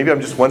 man, maybe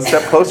I'm just one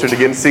step closer to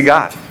getting to see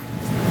God.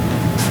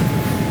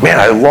 Man,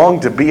 I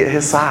long to be at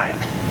his side.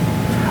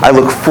 I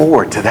look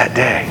forward to that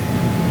day.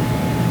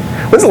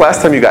 When's the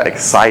last time you got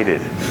excited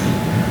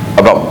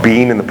about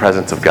being in the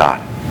presence of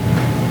God?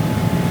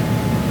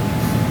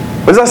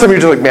 When's the last time you're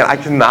just like, man, I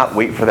cannot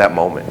wait for that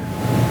moment.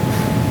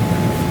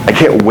 I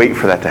can't wait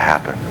for that to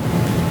happen.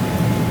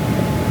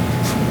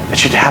 It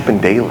should happen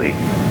daily.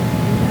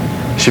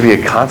 It should be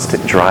a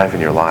constant drive in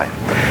your life.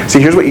 See,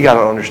 here's what you got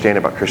to understand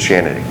about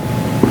Christianity.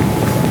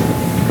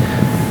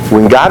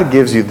 When God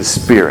gives you the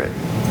Spirit,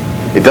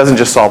 it doesn't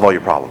just solve all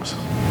your problems.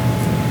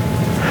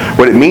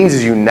 What it means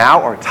is you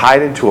now are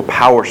tied into a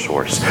power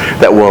source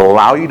that will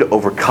allow you to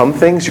overcome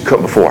things you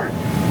couldn't before.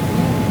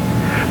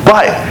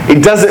 But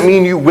it doesn't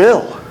mean you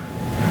will.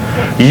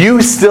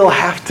 You still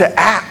have to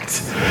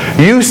act.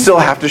 You still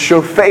have to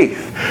show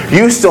faith.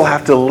 You still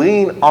have to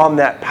lean on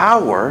that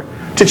power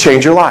to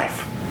change your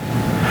life.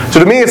 So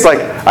to me, it's like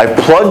I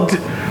plugged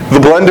the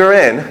blender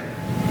in,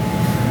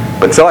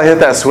 but until I hit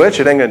that switch,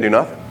 it ain't going to do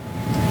nothing.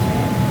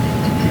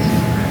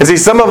 And see,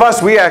 some of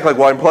us, we act like,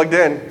 well, I'm plugged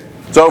in.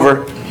 It's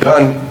over.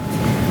 Done.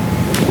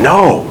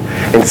 No.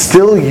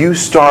 Until you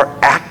start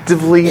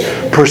actively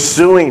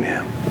pursuing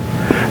Him,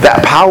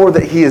 that power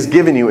that He has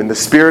given you in the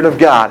Spirit of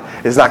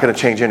God is not going to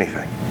change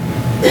anything.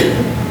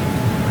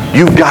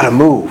 You've got to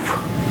move.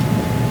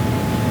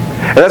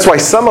 And that's why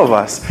some of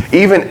us,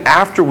 even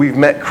after we've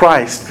met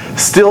Christ,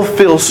 still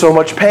feel so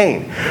much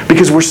pain.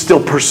 Because we're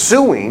still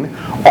pursuing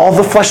all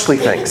the fleshly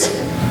things.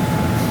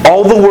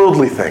 All the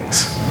worldly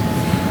things.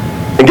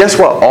 And guess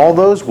what? All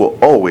those will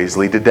always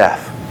lead to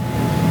death.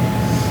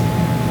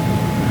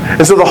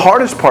 And so the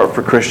hardest part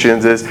for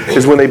Christians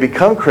is when they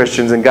become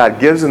Christians and God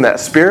gives them that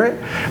Spirit,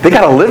 they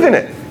got to live in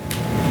it.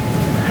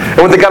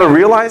 And what they got to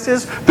realize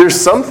is there's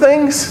some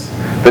things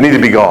that need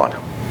to be gone.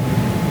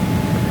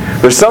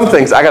 There's some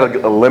things I got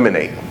to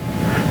eliminate.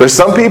 There's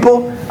some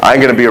people, I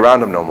ain't going to be around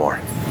them no more.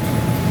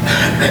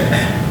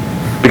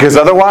 Because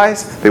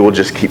otherwise, they will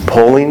just keep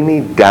pulling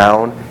me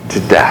down to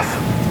death.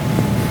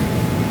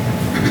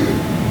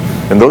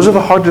 And those are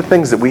the hard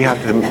things that we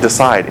have to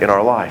decide in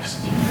our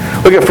lives.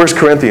 Look at 1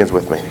 Corinthians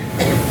with me.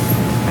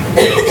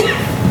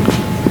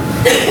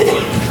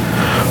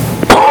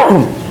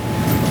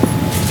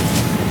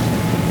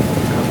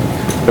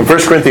 In 1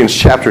 Corinthians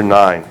chapter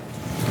 9,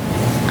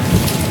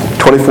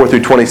 24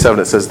 through 27,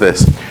 it says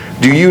this.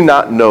 Do you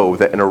not know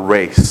that in a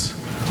race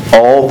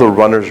all the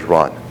runners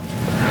run,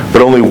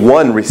 but only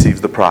one receives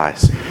the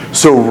prize?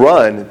 So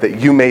run that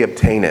you may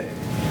obtain it.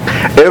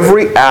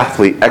 Every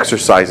athlete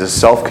exercises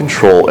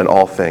self-control in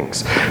all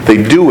things.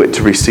 They do it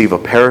to receive a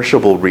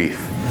perishable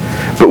wreath,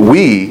 but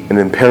we an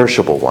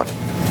imperishable one.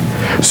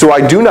 So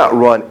I do not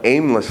run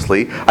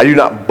aimlessly. I do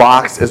not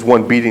box as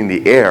one beating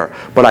the air,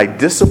 but I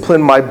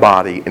discipline my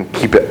body and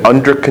keep it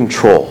under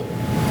control,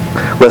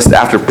 lest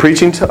after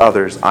preaching to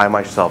others, I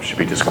myself should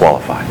be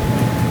disqualified.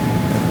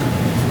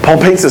 Paul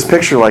paints this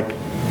picture like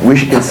we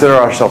should consider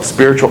ourselves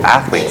spiritual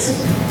athletes.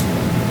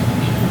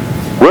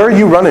 Where are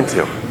you running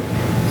to?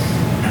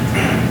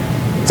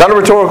 It's not a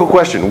rhetorical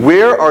question.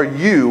 Where are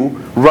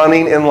you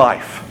running in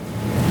life?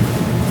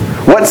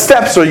 What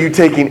steps are you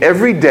taking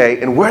every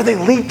day and where they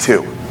lead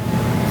to?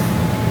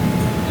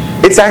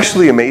 It's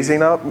actually amazing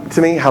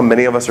to me how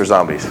many of us are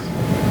zombies.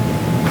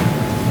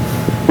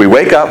 We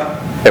wake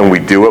up and we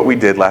do what we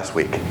did last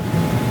week.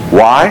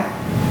 Why?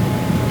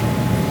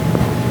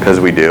 Because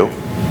we do.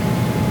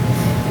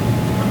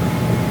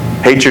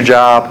 Hate your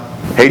job,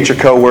 hate your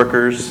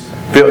coworkers,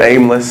 feel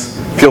aimless,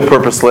 feel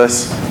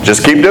purposeless.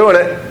 Just keep doing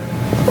it.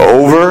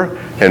 Over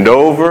and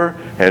over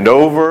and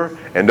over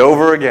and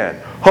over again.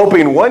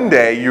 Hoping one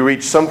day you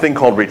reach something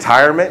called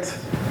retirement,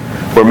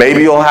 where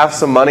maybe you'll have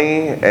some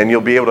money and you'll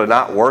be able to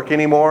not work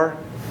anymore.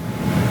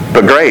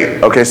 But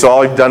great. Okay, so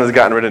all you've done is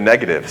gotten rid of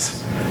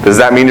negatives. Does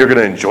that mean you're going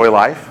to enjoy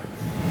life?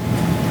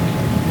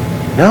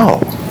 No.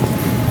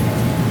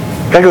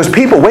 God goes,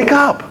 people, wake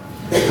up.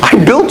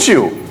 I built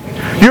you.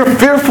 You're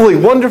fearfully,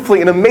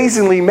 wonderfully, and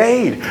amazingly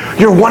made.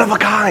 You're one of a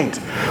kind.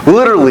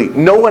 Literally,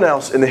 no one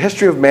else in the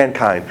history of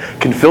mankind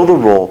can fill the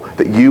role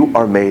that you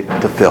are made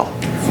to fill.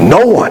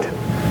 No one.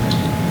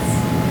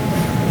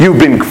 You've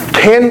been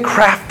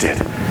handcrafted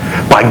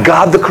by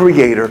God the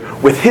Creator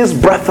with His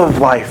breath of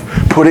life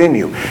put in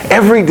you.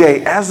 Every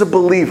day, as a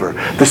believer,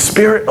 the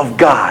Spirit of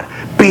God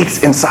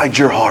beats inside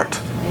your heart.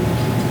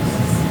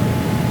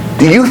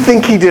 Do you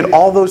think He did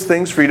all those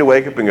things for you to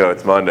wake up and go,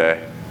 it's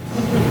Monday?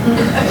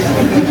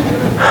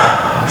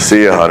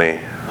 See ya, honey.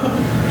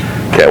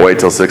 Can't wait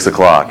till 6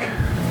 o'clock.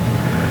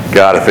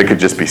 God, if it could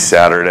just be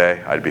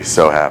Saturday, I'd be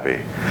so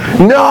happy.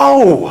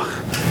 No!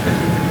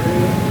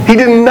 He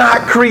did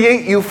not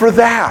create you for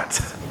that.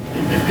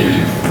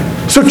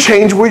 So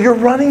change where you're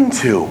running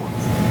to.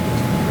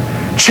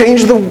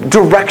 Change the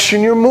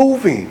direction you're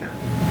moving.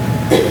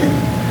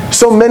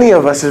 So many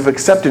of us have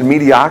accepted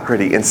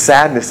mediocrity and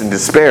sadness and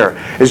despair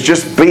as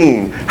just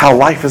being how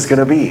life is going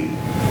to be.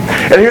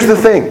 And here's the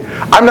thing.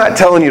 I'm not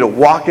telling you to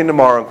walk in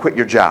tomorrow and quit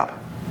your job.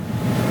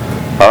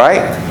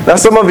 Alright? Now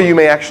some of you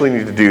may actually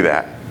need to do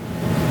that.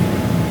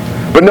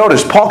 But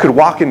notice, Paul could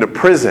walk into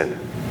prison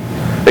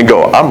and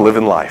go, I'm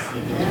living life.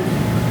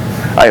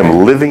 I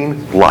am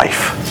living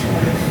life.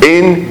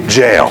 In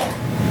jail.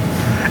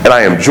 And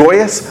I am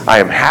joyous, I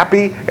am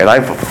happy, and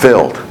I'm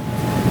fulfilled.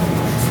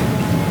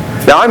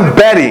 Now I'm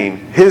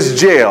betting his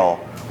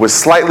jail was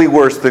slightly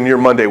worse than your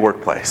Monday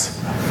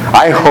workplace.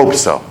 I hope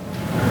so.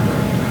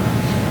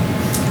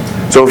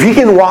 So if he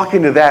can walk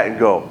into that and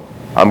go,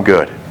 I'm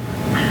good.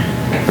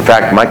 In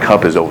fact, my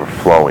cup is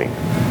overflowing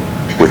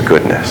with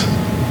goodness.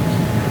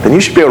 Then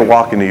you should be able to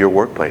walk into your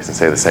workplace and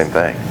say the same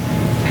thing.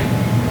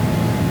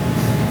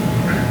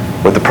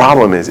 What the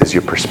problem is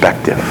your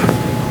perspective.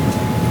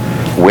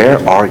 Where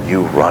are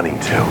you running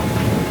to?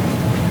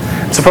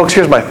 So folks,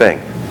 here's my thing.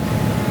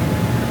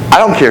 I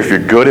don't care if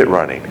you're good at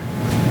running.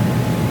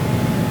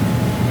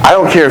 I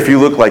don't care if you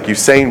look like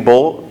Usain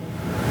Bolt.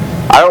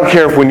 I don't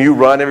care if when you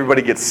run,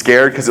 everybody gets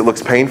scared because it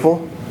looks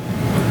painful.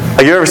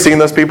 Have you ever seen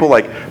those people?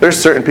 Like, there's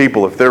certain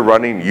people, if they're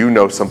running, you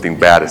know something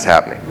bad is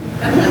happening.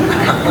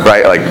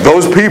 Right? Like,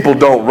 those people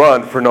don't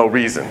run for no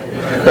reason.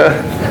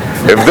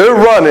 If they're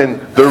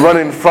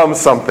running from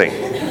something.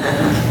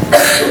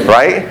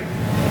 Right?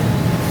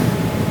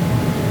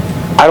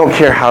 I don't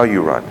care how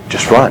you run.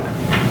 Just run.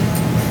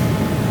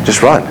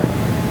 Just run.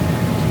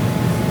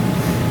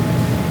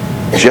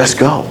 Just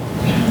go.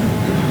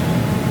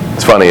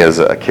 It's funny, as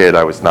a kid,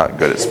 I was not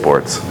good at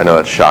sports. I know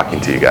that's shocking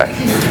to you guys.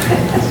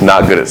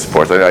 Not good at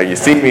sports. I know you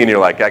see me and you're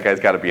like, that guy's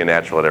got to be a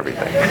natural at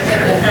everything.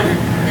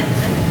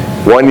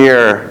 One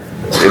year,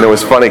 and it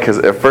was funny because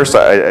at first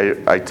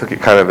I took it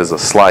kind of as a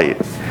slight.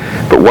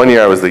 But one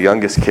year I was the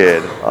youngest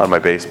kid on my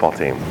baseball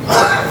team.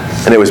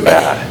 And it was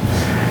bad.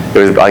 It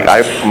was like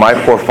my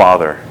poor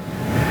father,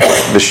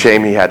 the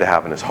shame he had to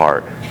have in his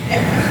heart.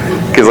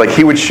 Because like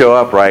he would show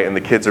up, right, and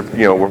the kids are,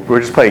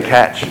 we're just playing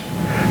catch.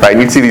 Right,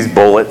 and you'd see these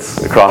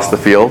bullets across the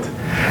field,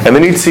 and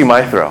then you'd see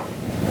my throw.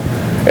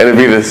 And it'd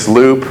be this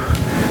loop,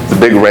 the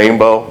big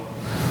rainbow,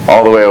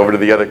 all the way over to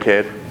the other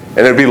kid. And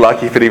it'd be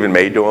lucky if it even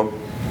made to him.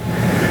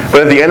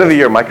 But at the end of the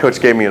year, my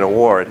coach gave me an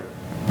award,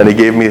 and he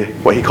gave me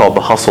what he called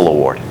the Hustle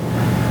Award.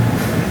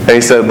 And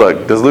he said,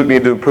 look, does Luke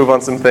need to improve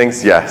on some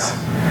things? Yes.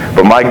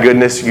 But my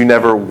goodness, you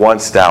never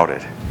once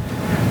doubted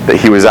that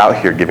he was out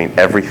here giving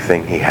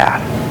everything he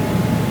had.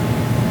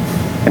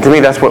 And to me,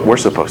 that's what we're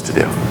supposed to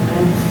do.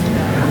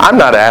 I'm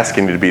not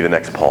asking you to be the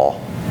next Paul.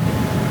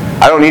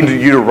 I don't need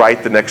you to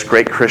write the next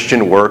great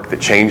Christian work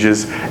that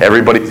changes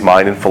everybody's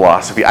mind and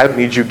philosophy. I don't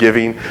need you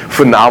giving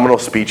phenomenal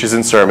speeches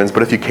and sermons,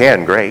 but if you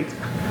can, great.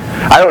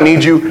 I don't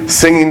need you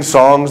singing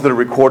songs that are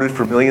recorded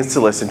for millions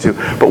to listen to,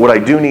 but what I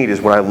do need is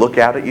when I look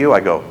out at you, I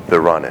go, they're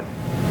running.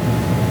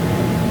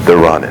 They're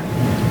running.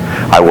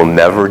 I will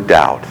never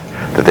doubt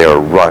that they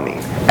are running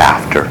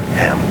after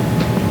him.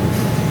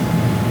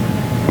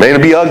 May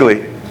it be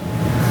ugly,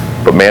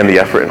 but man, the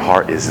effort and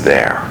heart is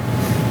there.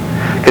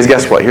 Because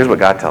guess what? Here's what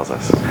God tells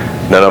us.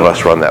 None of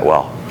us run that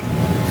well.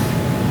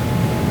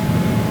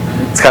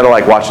 It's kind of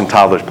like watching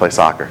toddlers play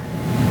soccer.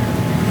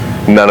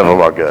 None of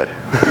them are good.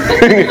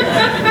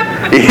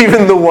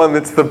 Even the one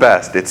that's the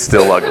best, it's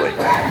still ugly.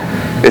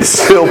 It's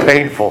still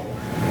painful.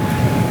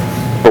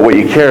 But what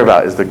you care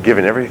about is they're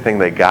giving everything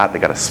they got. They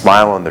got a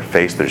smile on their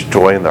face. There's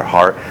joy in their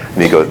heart.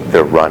 And you go,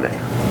 they're running.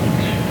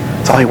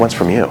 That's all he wants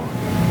from you.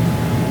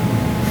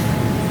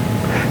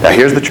 Now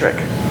here's the trick.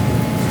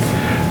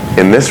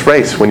 In this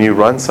race, when you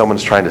run,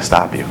 someone's trying to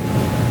stop you.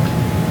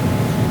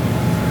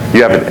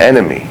 You have an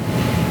enemy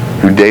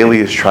who daily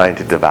is trying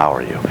to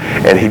devour you.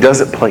 And he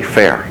doesn't play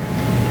fair.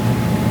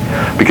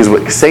 Because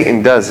what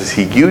Satan does is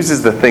he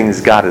uses the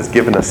things God has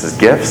given us as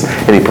gifts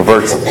and he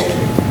perverts them.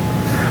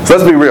 So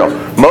let's be real.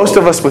 Most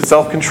of us with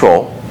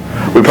self-control,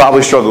 we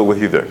probably struggle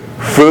with either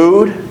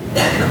food,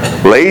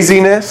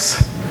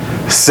 laziness,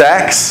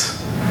 sex,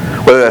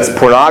 whether that's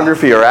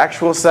pornography or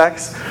actual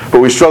sex, but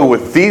we struggle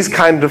with these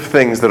kind of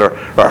things that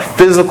are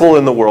physical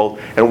in the world.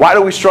 And why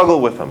do we struggle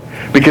with them?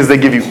 Because they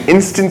give you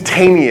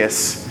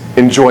instantaneous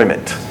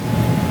enjoyment.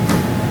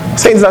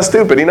 Satan's not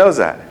stupid, he knows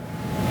that.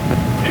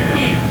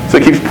 So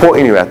he keeps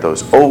pointing you at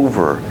those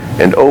over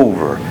and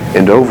over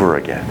and over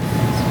again.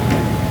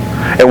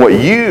 And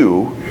what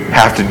you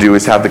have to do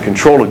is have the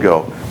control to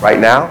go, right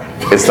now,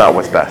 it's not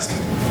what's best.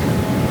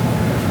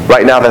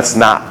 Right now, that's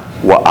not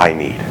what I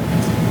need.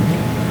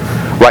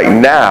 Right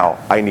now,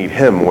 I need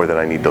him more than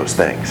I need those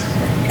things.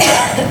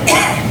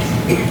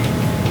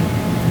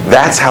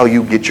 That's how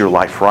you get your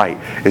life right,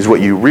 is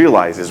what you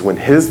realize is when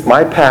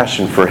my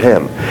passion for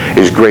him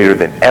is greater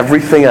than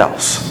everything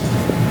else,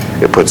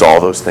 it puts all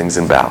those things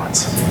in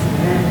balance.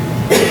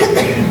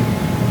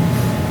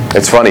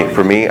 It's funny,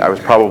 for me, I was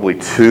probably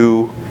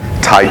too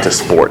tied to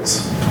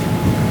sports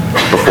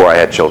before I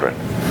had children.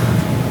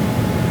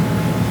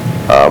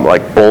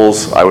 Like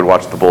Bulls, I would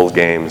watch the Bulls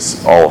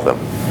games, all of them,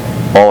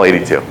 all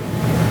 82.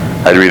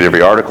 I'd read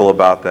every article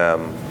about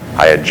them.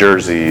 I had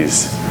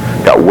jerseys.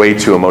 Got way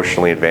too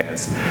emotionally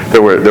advanced.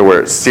 There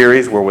were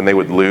series where when they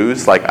would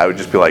lose, like I would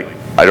just be like,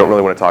 I don't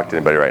really want to talk to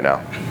anybody right now.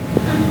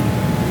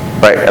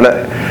 Right? And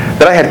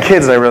then I had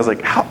kids and I realized,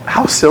 like,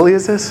 how silly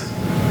is this?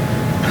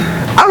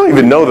 I don't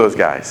even know those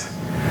guys.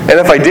 And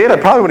if I did, I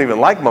probably wouldn't even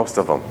like most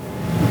of them.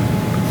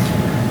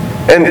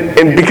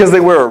 And because they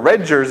wear a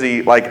red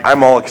jersey, like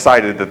I'm all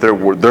excited that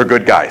they're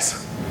good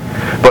guys.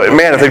 But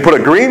man, if they put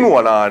a green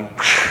one on,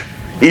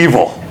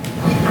 evil.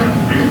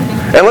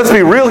 And let's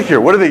be real here.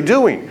 What are they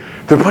doing?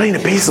 They're putting a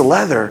piece of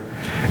leather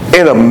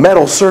in a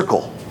metal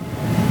circle.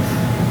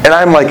 And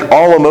I'm like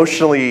all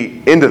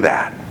emotionally into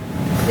that.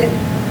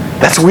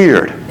 That's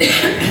weird.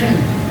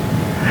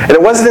 And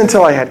it wasn't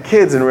until I had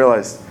kids and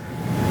realized,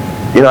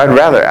 I'd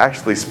rather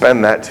actually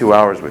spend that 2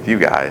 hours with you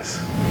guys.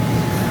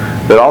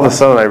 That all of a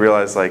sudden I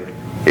realized, like,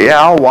 yeah,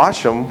 I'll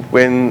watch them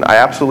when I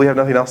absolutely have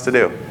nothing else to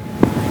do.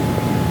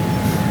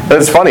 And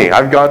it's funny,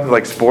 I've gone to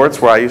like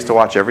sports where I used to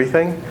watch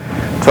everything,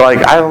 to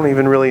like I don't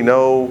even really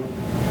know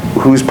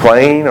who's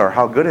playing or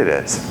how good it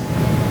is.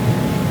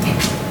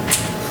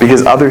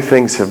 Because other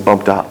things have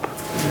bumped up.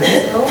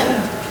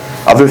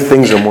 Other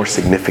things are more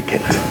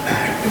significant.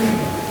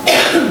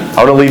 I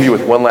want to leave you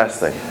with one last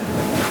thing.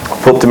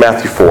 Flip to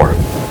Matthew 4.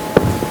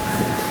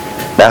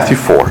 Matthew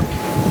 4.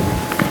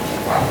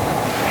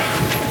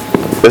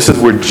 This is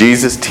where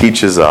Jesus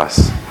teaches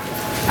us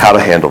how to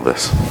handle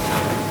this.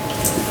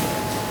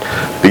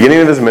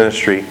 Beginning of his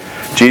ministry,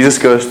 Jesus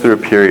goes through a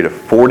period of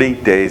 40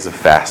 days of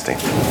fasting.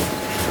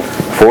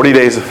 40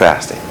 days of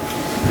fasting.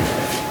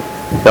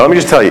 Now let me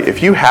just tell you,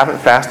 if you haven't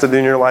fasted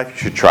in your life, you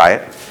should try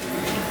it.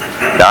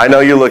 Now I know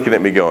you're looking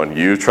at me going,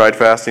 "You tried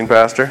fasting,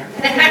 Pastor?"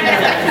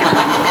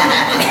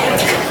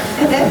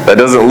 That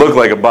doesn't look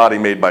like a body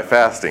made by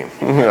fasting.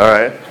 All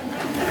right?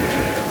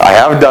 I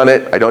have done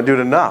it. I don't do it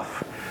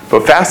enough.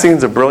 But fasting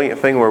is a brilliant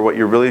thing where what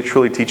you're really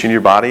truly teaching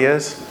your body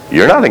is,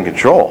 you're not in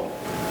control.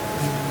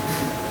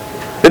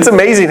 It's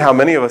amazing how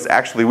many of us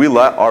actually, we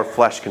let our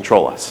flesh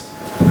control us.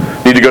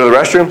 Need to go to the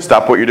restroom?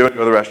 Stop what you're doing,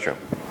 go to the restroom.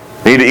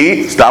 Need to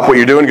eat? Stop what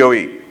you're doing, go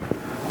eat.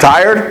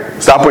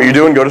 Tired? Stop what you're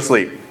doing, go to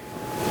sleep.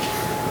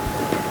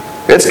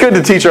 It's good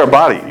to teach our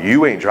body,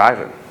 you ain't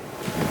driving.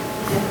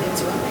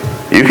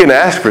 You can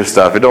ask for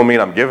stuff, it don't mean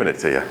I'm giving it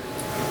to you.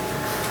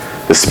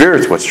 The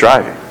Spirit's what's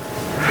driving.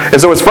 And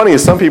so what's funny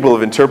is some people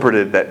have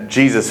interpreted that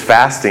Jesus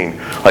fasting,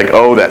 like,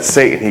 oh, that's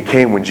Satan. He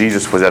came when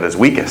Jesus was at his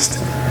weakest.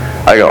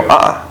 I go,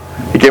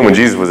 He came when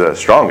Jesus was at his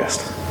strongest.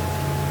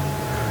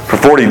 For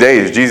 40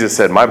 days, Jesus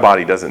said, my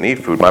body doesn't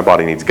need food, my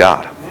body needs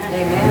God.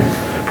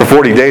 Amen. For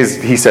 40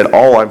 days, he said,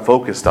 all I'm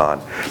focused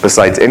on,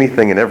 besides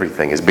anything and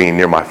everything, is being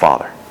near my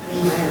Father.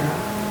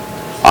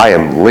 Amen. I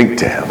am linked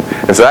to him.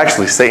 And so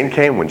actually, Satan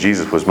came when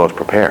Jesus was most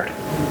prepared.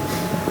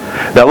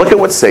 Now look at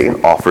what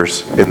Satan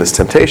offers in this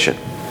temptation.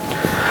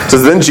 It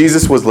says, then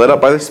Jesus was led up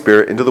by the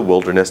Spirit into the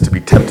wilderness to be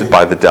tempted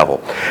by the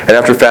devil. And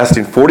after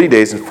fasting 40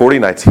 days and 40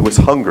 nights, he was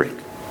hungry.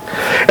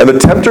 And the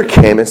tempter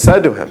came and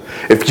said to him,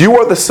 if you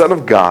are the Son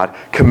of God,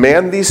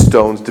 command these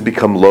stones to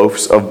become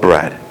loaves of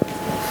bread.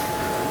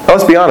 Now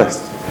let's be honest.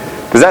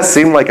 Does that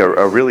seem like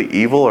a really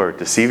evil or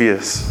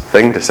deceivious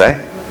thing to say?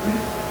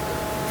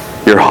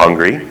 You're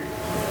hungry.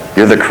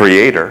 You're the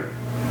Creator.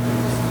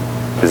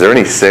 Is there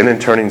any sin in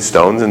turning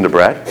stones into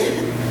bread?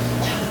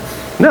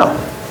 No.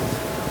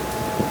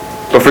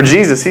 But for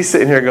Jesus, he's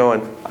sitting here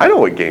going, I know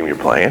what game you're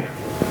playing.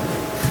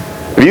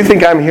 If you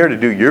think I'm here to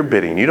do your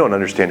bidding, you don't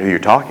understand who you're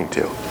talking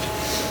to.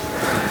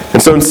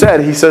 And so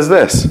instead, he says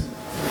this,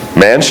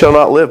 man shall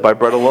not live by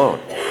bread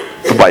alone,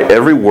 but by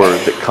every word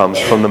that comes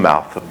from the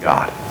mouth of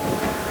God.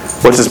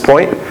 What's his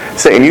point?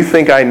 Saying, you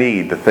think I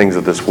need the things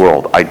of this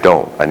world. I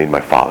don't. I need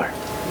my Father.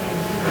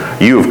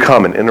 You have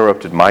come and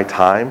interrupted my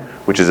time,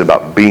 which is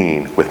about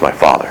being with my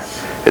Father.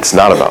 It's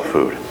not about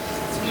food.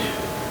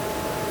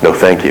 No,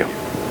 thank you.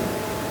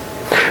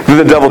 Then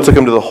the devil took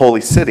him to the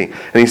holy city,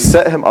 and he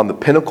set him on the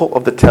pinnacle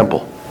of the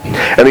temple.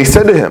 And he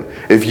said to him,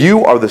 if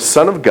you are the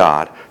Son of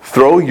God,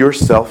 throw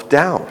yourself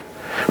down.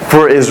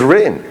 For it is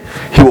written,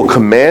 he will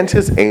command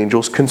his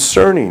angels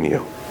concerning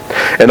you.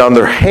 And on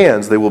their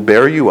hands they will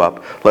bear you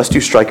up, lest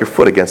you strike your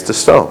foot against a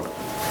stone.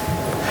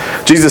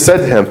 Jesus said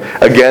to him,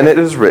 again it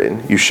is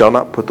written, you shall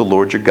not put the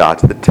Lord your God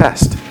to the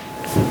test.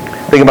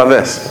 Think about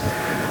this.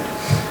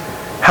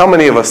 How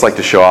many of us like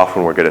to show off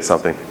when we're good at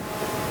something?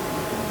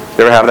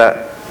 You ever have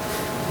that?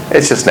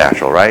 It's just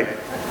natural, right?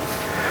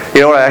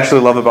 You know what I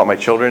actually love about my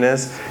children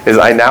is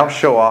I now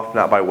show off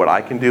not by what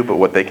I can do, but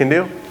what they can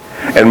do.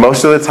 And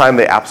most of the time,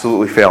 they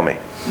absolutely fail me.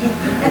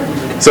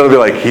 So it'll be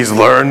like, he's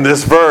learned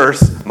this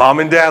verse. Mom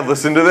and Dad,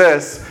 listen to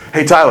this.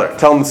 Hey, Tyler,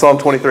 tell him Psalm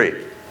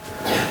 23.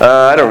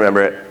 I don't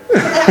remember it.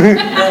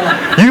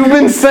 You've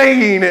been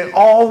saying it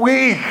all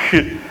week.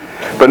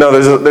 But no,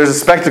 there's a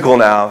spectacle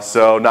now,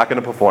 so not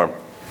going to perform.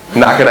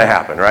 Not going to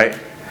happen, right?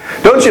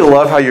 Don't you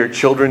love how your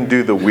children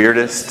do the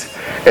weirdest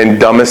and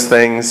dumbest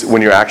things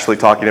when you're actually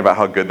talking about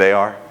how good they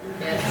are?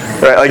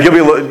 Yes. Right? Like you'll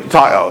be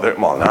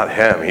well, not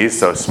him. He's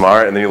so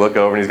smart. And then you look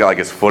over and he's got like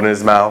his foot in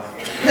his mouth.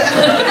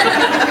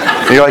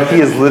 And you're like, he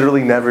has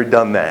literally never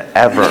done that,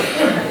 ever.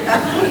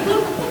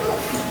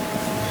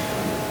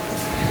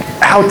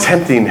 How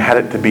tempting had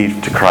it to be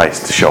to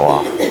Christ to show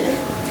off?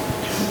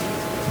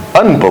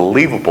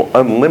 Unbelievable,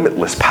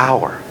 unlimitless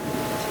power.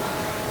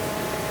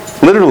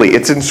 Literally,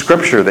 it's in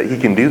Scripture that he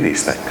can do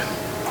these things.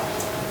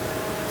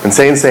 And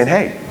saying,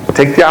 hey,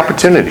 take the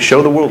opportunity,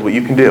 show the world what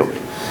you can do.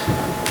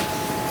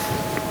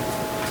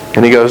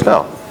 And he goes,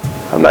 no,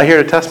 I'm not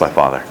here to test my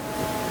Father.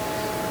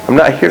 I'm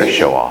not here to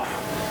show off.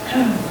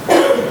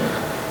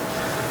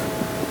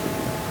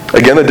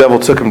 Again, the devil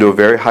took him to a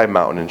very high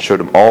mountain and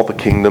showed him all the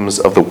kingdoms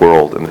of the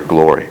world and their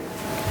glory.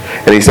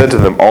 And he said to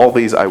them, all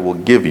these I will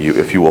give you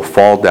if you will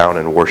fall down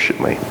and worship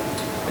me.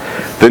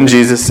 Then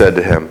Jesus said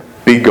to him,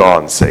 be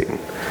gone, Satan.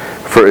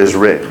 For it is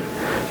written,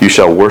 you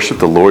shall worship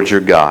the Lord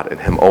your God, and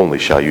him only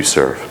shall you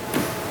serve.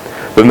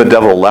 Then the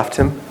devil left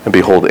him, and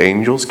behold,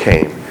 angels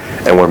came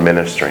and were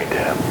ministering to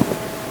him.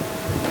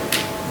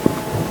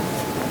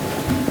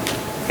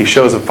 He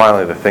shows him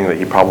finally the thing that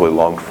he probably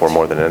longed for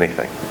more than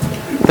anything.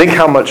 Think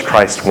how much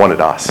Christ wanted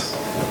us.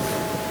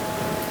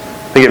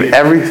 Think of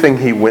everything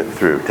he went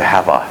through to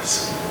have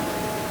us.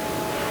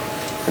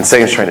 And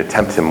Satan's trying to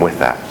tempt him with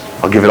that.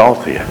 I'll give it all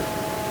to you.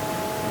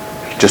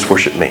 Just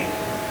worship me.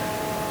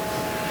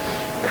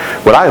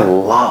 What I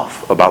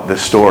love about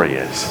this story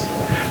is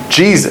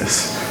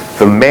Jesus,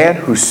 the man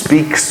who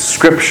speaks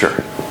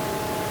Scripture.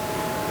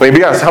 Let me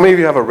be honest, how many of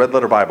you have a red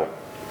letter Bible?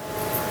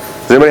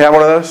 Does anybody have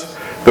one of those?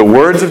 The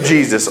words of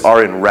Jesus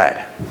are in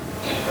red.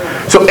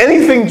 So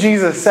anything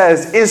Jesus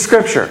says is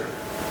Scripture.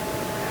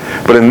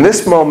 But in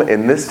this moment,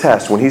 in this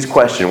test, when he's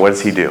questioned, what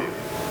does he do?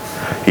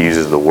 He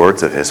uses the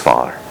words of his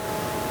Father.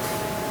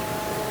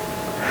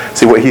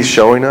 See, what he's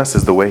showing us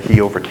is the way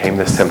he overcame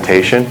this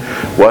temptation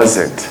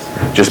wasn't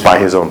just by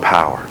his own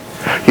power.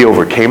 He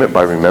overcame it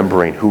by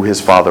remembering who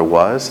his Father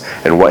was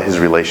and what his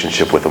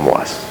relationship with him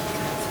was.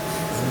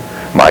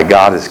 My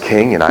God is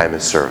king and I am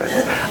his servant.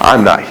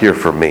 I'm not here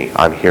for me.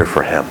 I'm here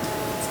for him.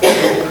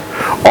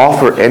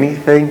 Offer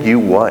anything you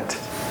want.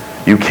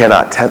 You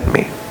cannot tempt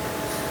me.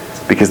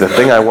 Because the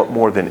thing I want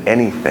more than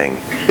anything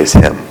is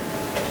him.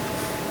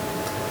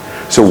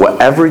 So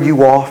whatever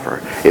you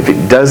offer, if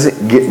it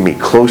doesn't get me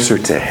closer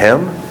to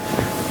him,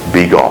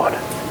 be gone.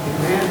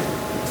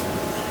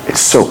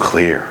 It's so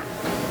clear.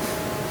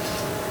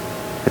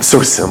 It's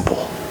so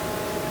simple.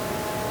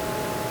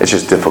 It's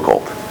just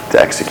difficult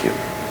to execute.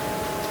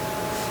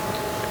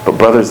 But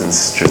brothers and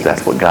sisters,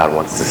 that's what God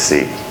wants to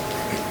see.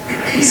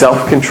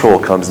 Self-control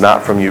comes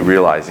not from you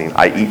realizing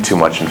I eat too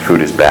much and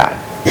food is bad.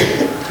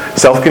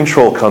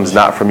 Self-control comes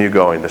not from you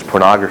going, this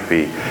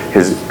pornography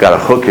has got a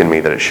hook in me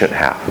that it shouldn't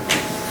have.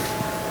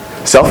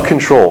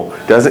 Self-control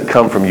doesn't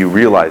come from you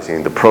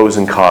realizing the pros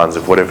and cons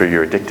of whatever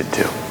you're addicted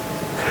to.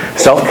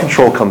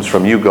 Self-control comes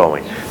from you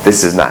going,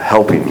 this is not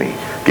helping me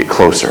get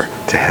closer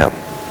to him.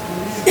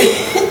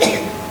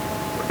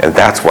 And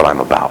that's what I'm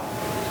about.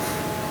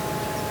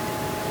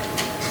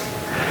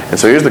 And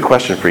so here's the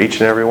question for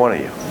each and every one of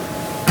you.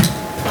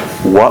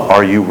 What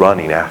are you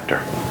running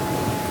after?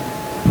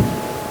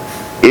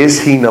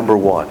 Is he number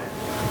one?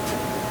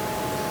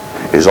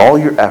 Is all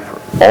your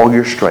effort, all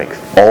your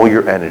strength, all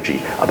your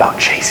energy about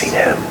chasing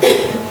him?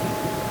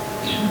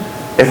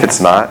 If it's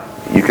not,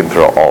 you can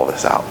throw all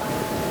this out.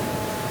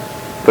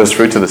 Those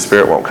fruits of the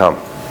Spirit won't come.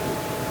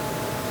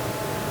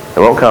 It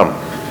won't come.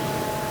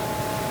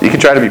 You can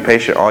try to be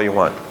patient all you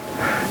want.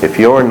 If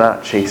you're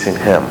not chasing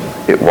him,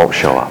 it won't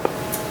show up.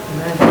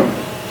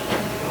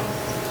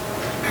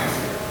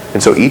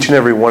 And so each and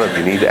every one of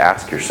you need to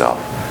ask yourself,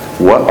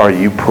 what are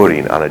you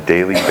putting on a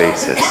daily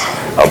basis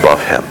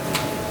above him?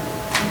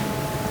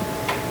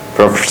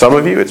 For some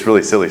of you, it's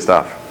really silly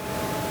stuff.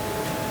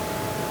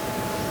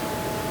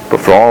 But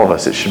for all of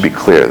us, it should be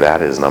clear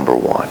that is number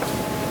one.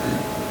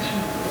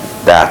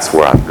 That's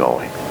where I'm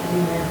going.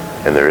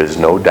 And there is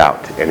no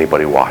doubt to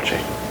anybody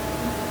watching.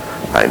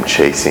 I'm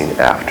chasing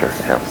after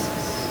him.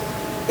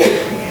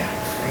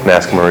 I'm going to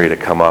ask Marie to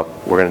come up.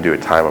 We're going to do a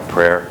time of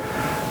prayer.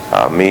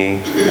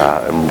 Me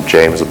and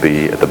James will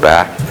be at the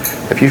back.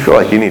 If you feel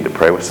like you need to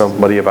pray with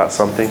somebody about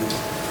something,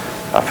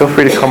 feel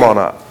free to come on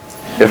up.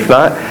 If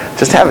not,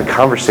 just have a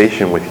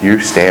conversation with you,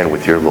 stand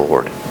with your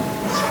Lord.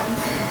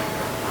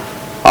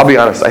 I'll be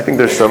honest, I think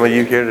there's some of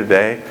you here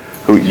today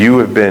who you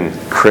have been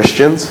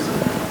Christians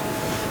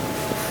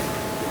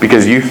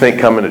because you think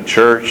coming to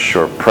church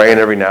or praying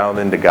every now and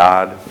then to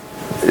God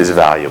is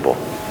valuable.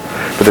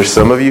 But there's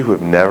some of you who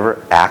have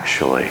never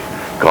actually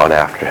gone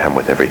after him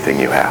with everything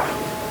you have.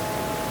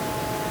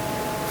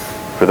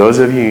 For those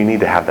of you, you need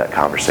to have that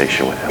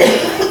conversation with him.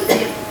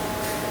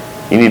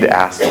 You need to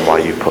ask him why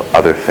you put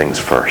other things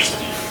first.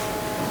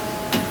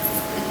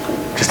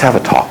 Just have a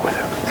talk with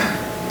him.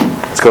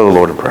 Let's go to the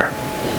Lord in prayer.